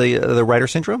progress on the writer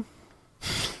syndrome?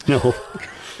 No.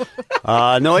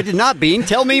 No, I did not, Bean.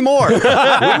 Tell me more. We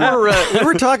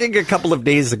were talking a couple of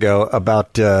days ago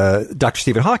about Dr.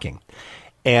 Stephen Hawking.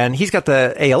 And he's got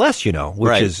the ALS,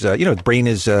 which is, the brain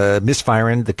is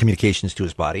misfiring the communications to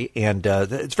his body. And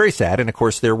it's very sad. And, of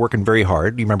course, they're working very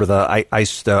hard. You remember the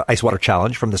ice water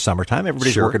challenge from the summertime?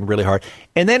 Everybody's working really hard.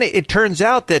 And then it turns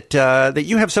out that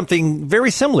you have something very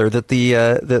similar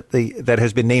that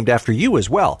has been named after you as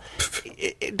well.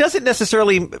 It doesn't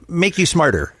necessarily make you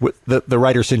smarter with the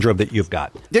writer syndrome that you've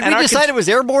got. Did we decide it was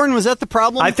airborne? Was that the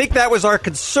problem? I think that was our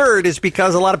concern, is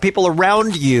because a lot of people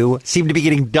around you seem to be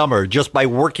getting dumber just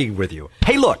by working with you.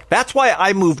 Hey, look, that's why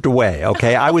I moved away,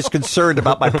 okay? I was concerned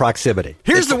about my proximity.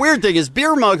 Here's the weird thing is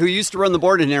Beer Mug, who used to run the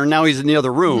board in there, and now he's in the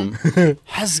other room,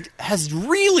 has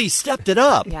really stepped it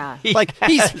up. Yeah. Like,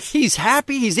 he's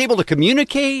happy, he's able to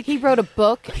communicate. He wrote a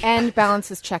book and balanced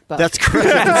his checkbook. That's correct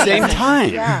at the same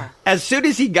time. Yeah. As soon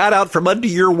as he got out from under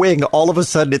your wing, all of a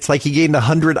sudden, it's like he gained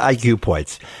 100 IQ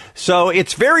points. So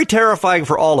it's very terrifying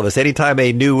for all of us anytime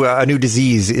a new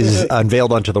disease is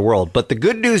unveiled onto the world. But the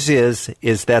good news is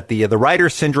that the Writer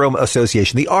Syndrome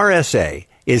Association, the RSA,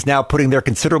 is now putting their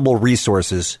considerable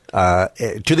resources to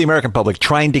the American public,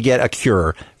 trying to get a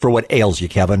cure for what ails you,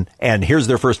 Kevin. And here's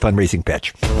their first fundraising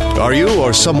pitch. Are you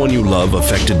or someone you love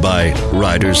affected by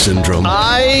Writer Syndrome?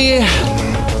 I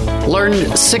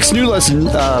learned 6 new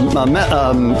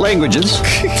languages.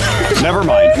 Never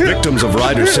mind. Victims of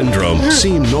Writer Syndrome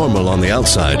seem normal on the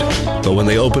outside, but when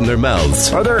they open their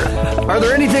mouths... Are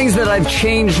there any things that I've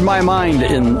changed my mind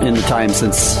in the time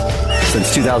since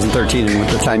 2013 and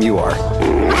the time you are?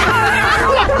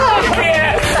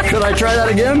 Could I try that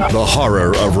again? The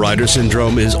horror of Writer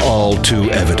Syndrome is all too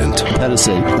evident.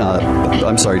 Tennessee.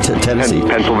 I'm sorry, Tennessee.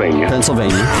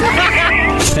 Pennsylvania.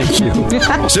 Thank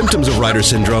you. Symptoms of Rider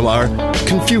syndrome are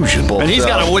confusion. And he's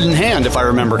got a wooden hand, if I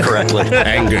remember correctly.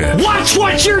 Anger. Watch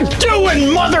what you're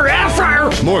doing, mother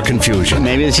effer! More confusion.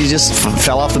 Maybe he just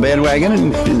fell off the bandwagon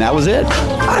and that was it.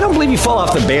 I don't believe you fall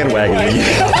off the bandwagon.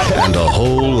 And a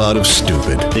whole lot of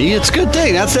stupid. See, it's a good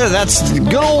thing. That's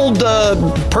good old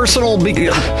personal.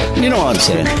 You know what I'm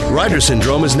saying. Rider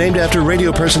syndrome is named after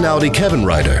radio personality Kevin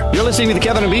Ryder. You're listening to the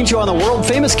Kevin and Bean Show on the world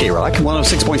famous K-Rock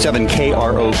 106.7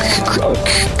 KRO.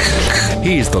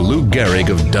 He's the Lou Gehrig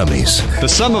of dummies. The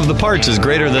sum of the parts is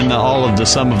greater than all of the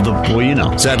sum of the. Well, you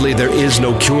know. Sadly, there is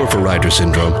no cure for Rider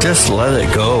syndrome. Just let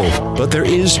it go. But there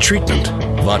is treatment.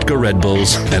 Vodka Red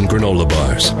Bulls and granola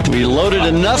bars. We loaded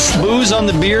enough booze on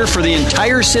the beer for the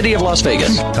entire city of Las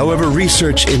Vegas. However,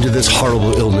 research into this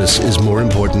horrible illness is more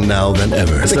important now than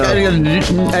ever.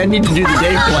 I need to do the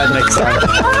Dave plan next time.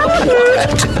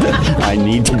 I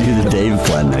need to do the Dave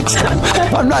plan next time.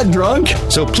 I'm not drunk.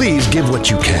 So please give what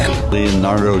you can.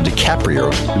 Leonardo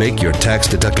DiCaprio. Make your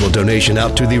tax-deductible donation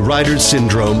out to the Rider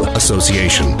Syndrome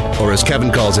Association, or as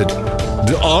Kevin calls it,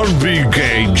 the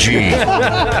RBKG.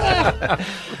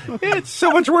 It's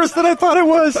so much worse than I thought it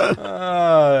was. Oh,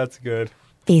 that's good.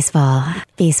 Baseball.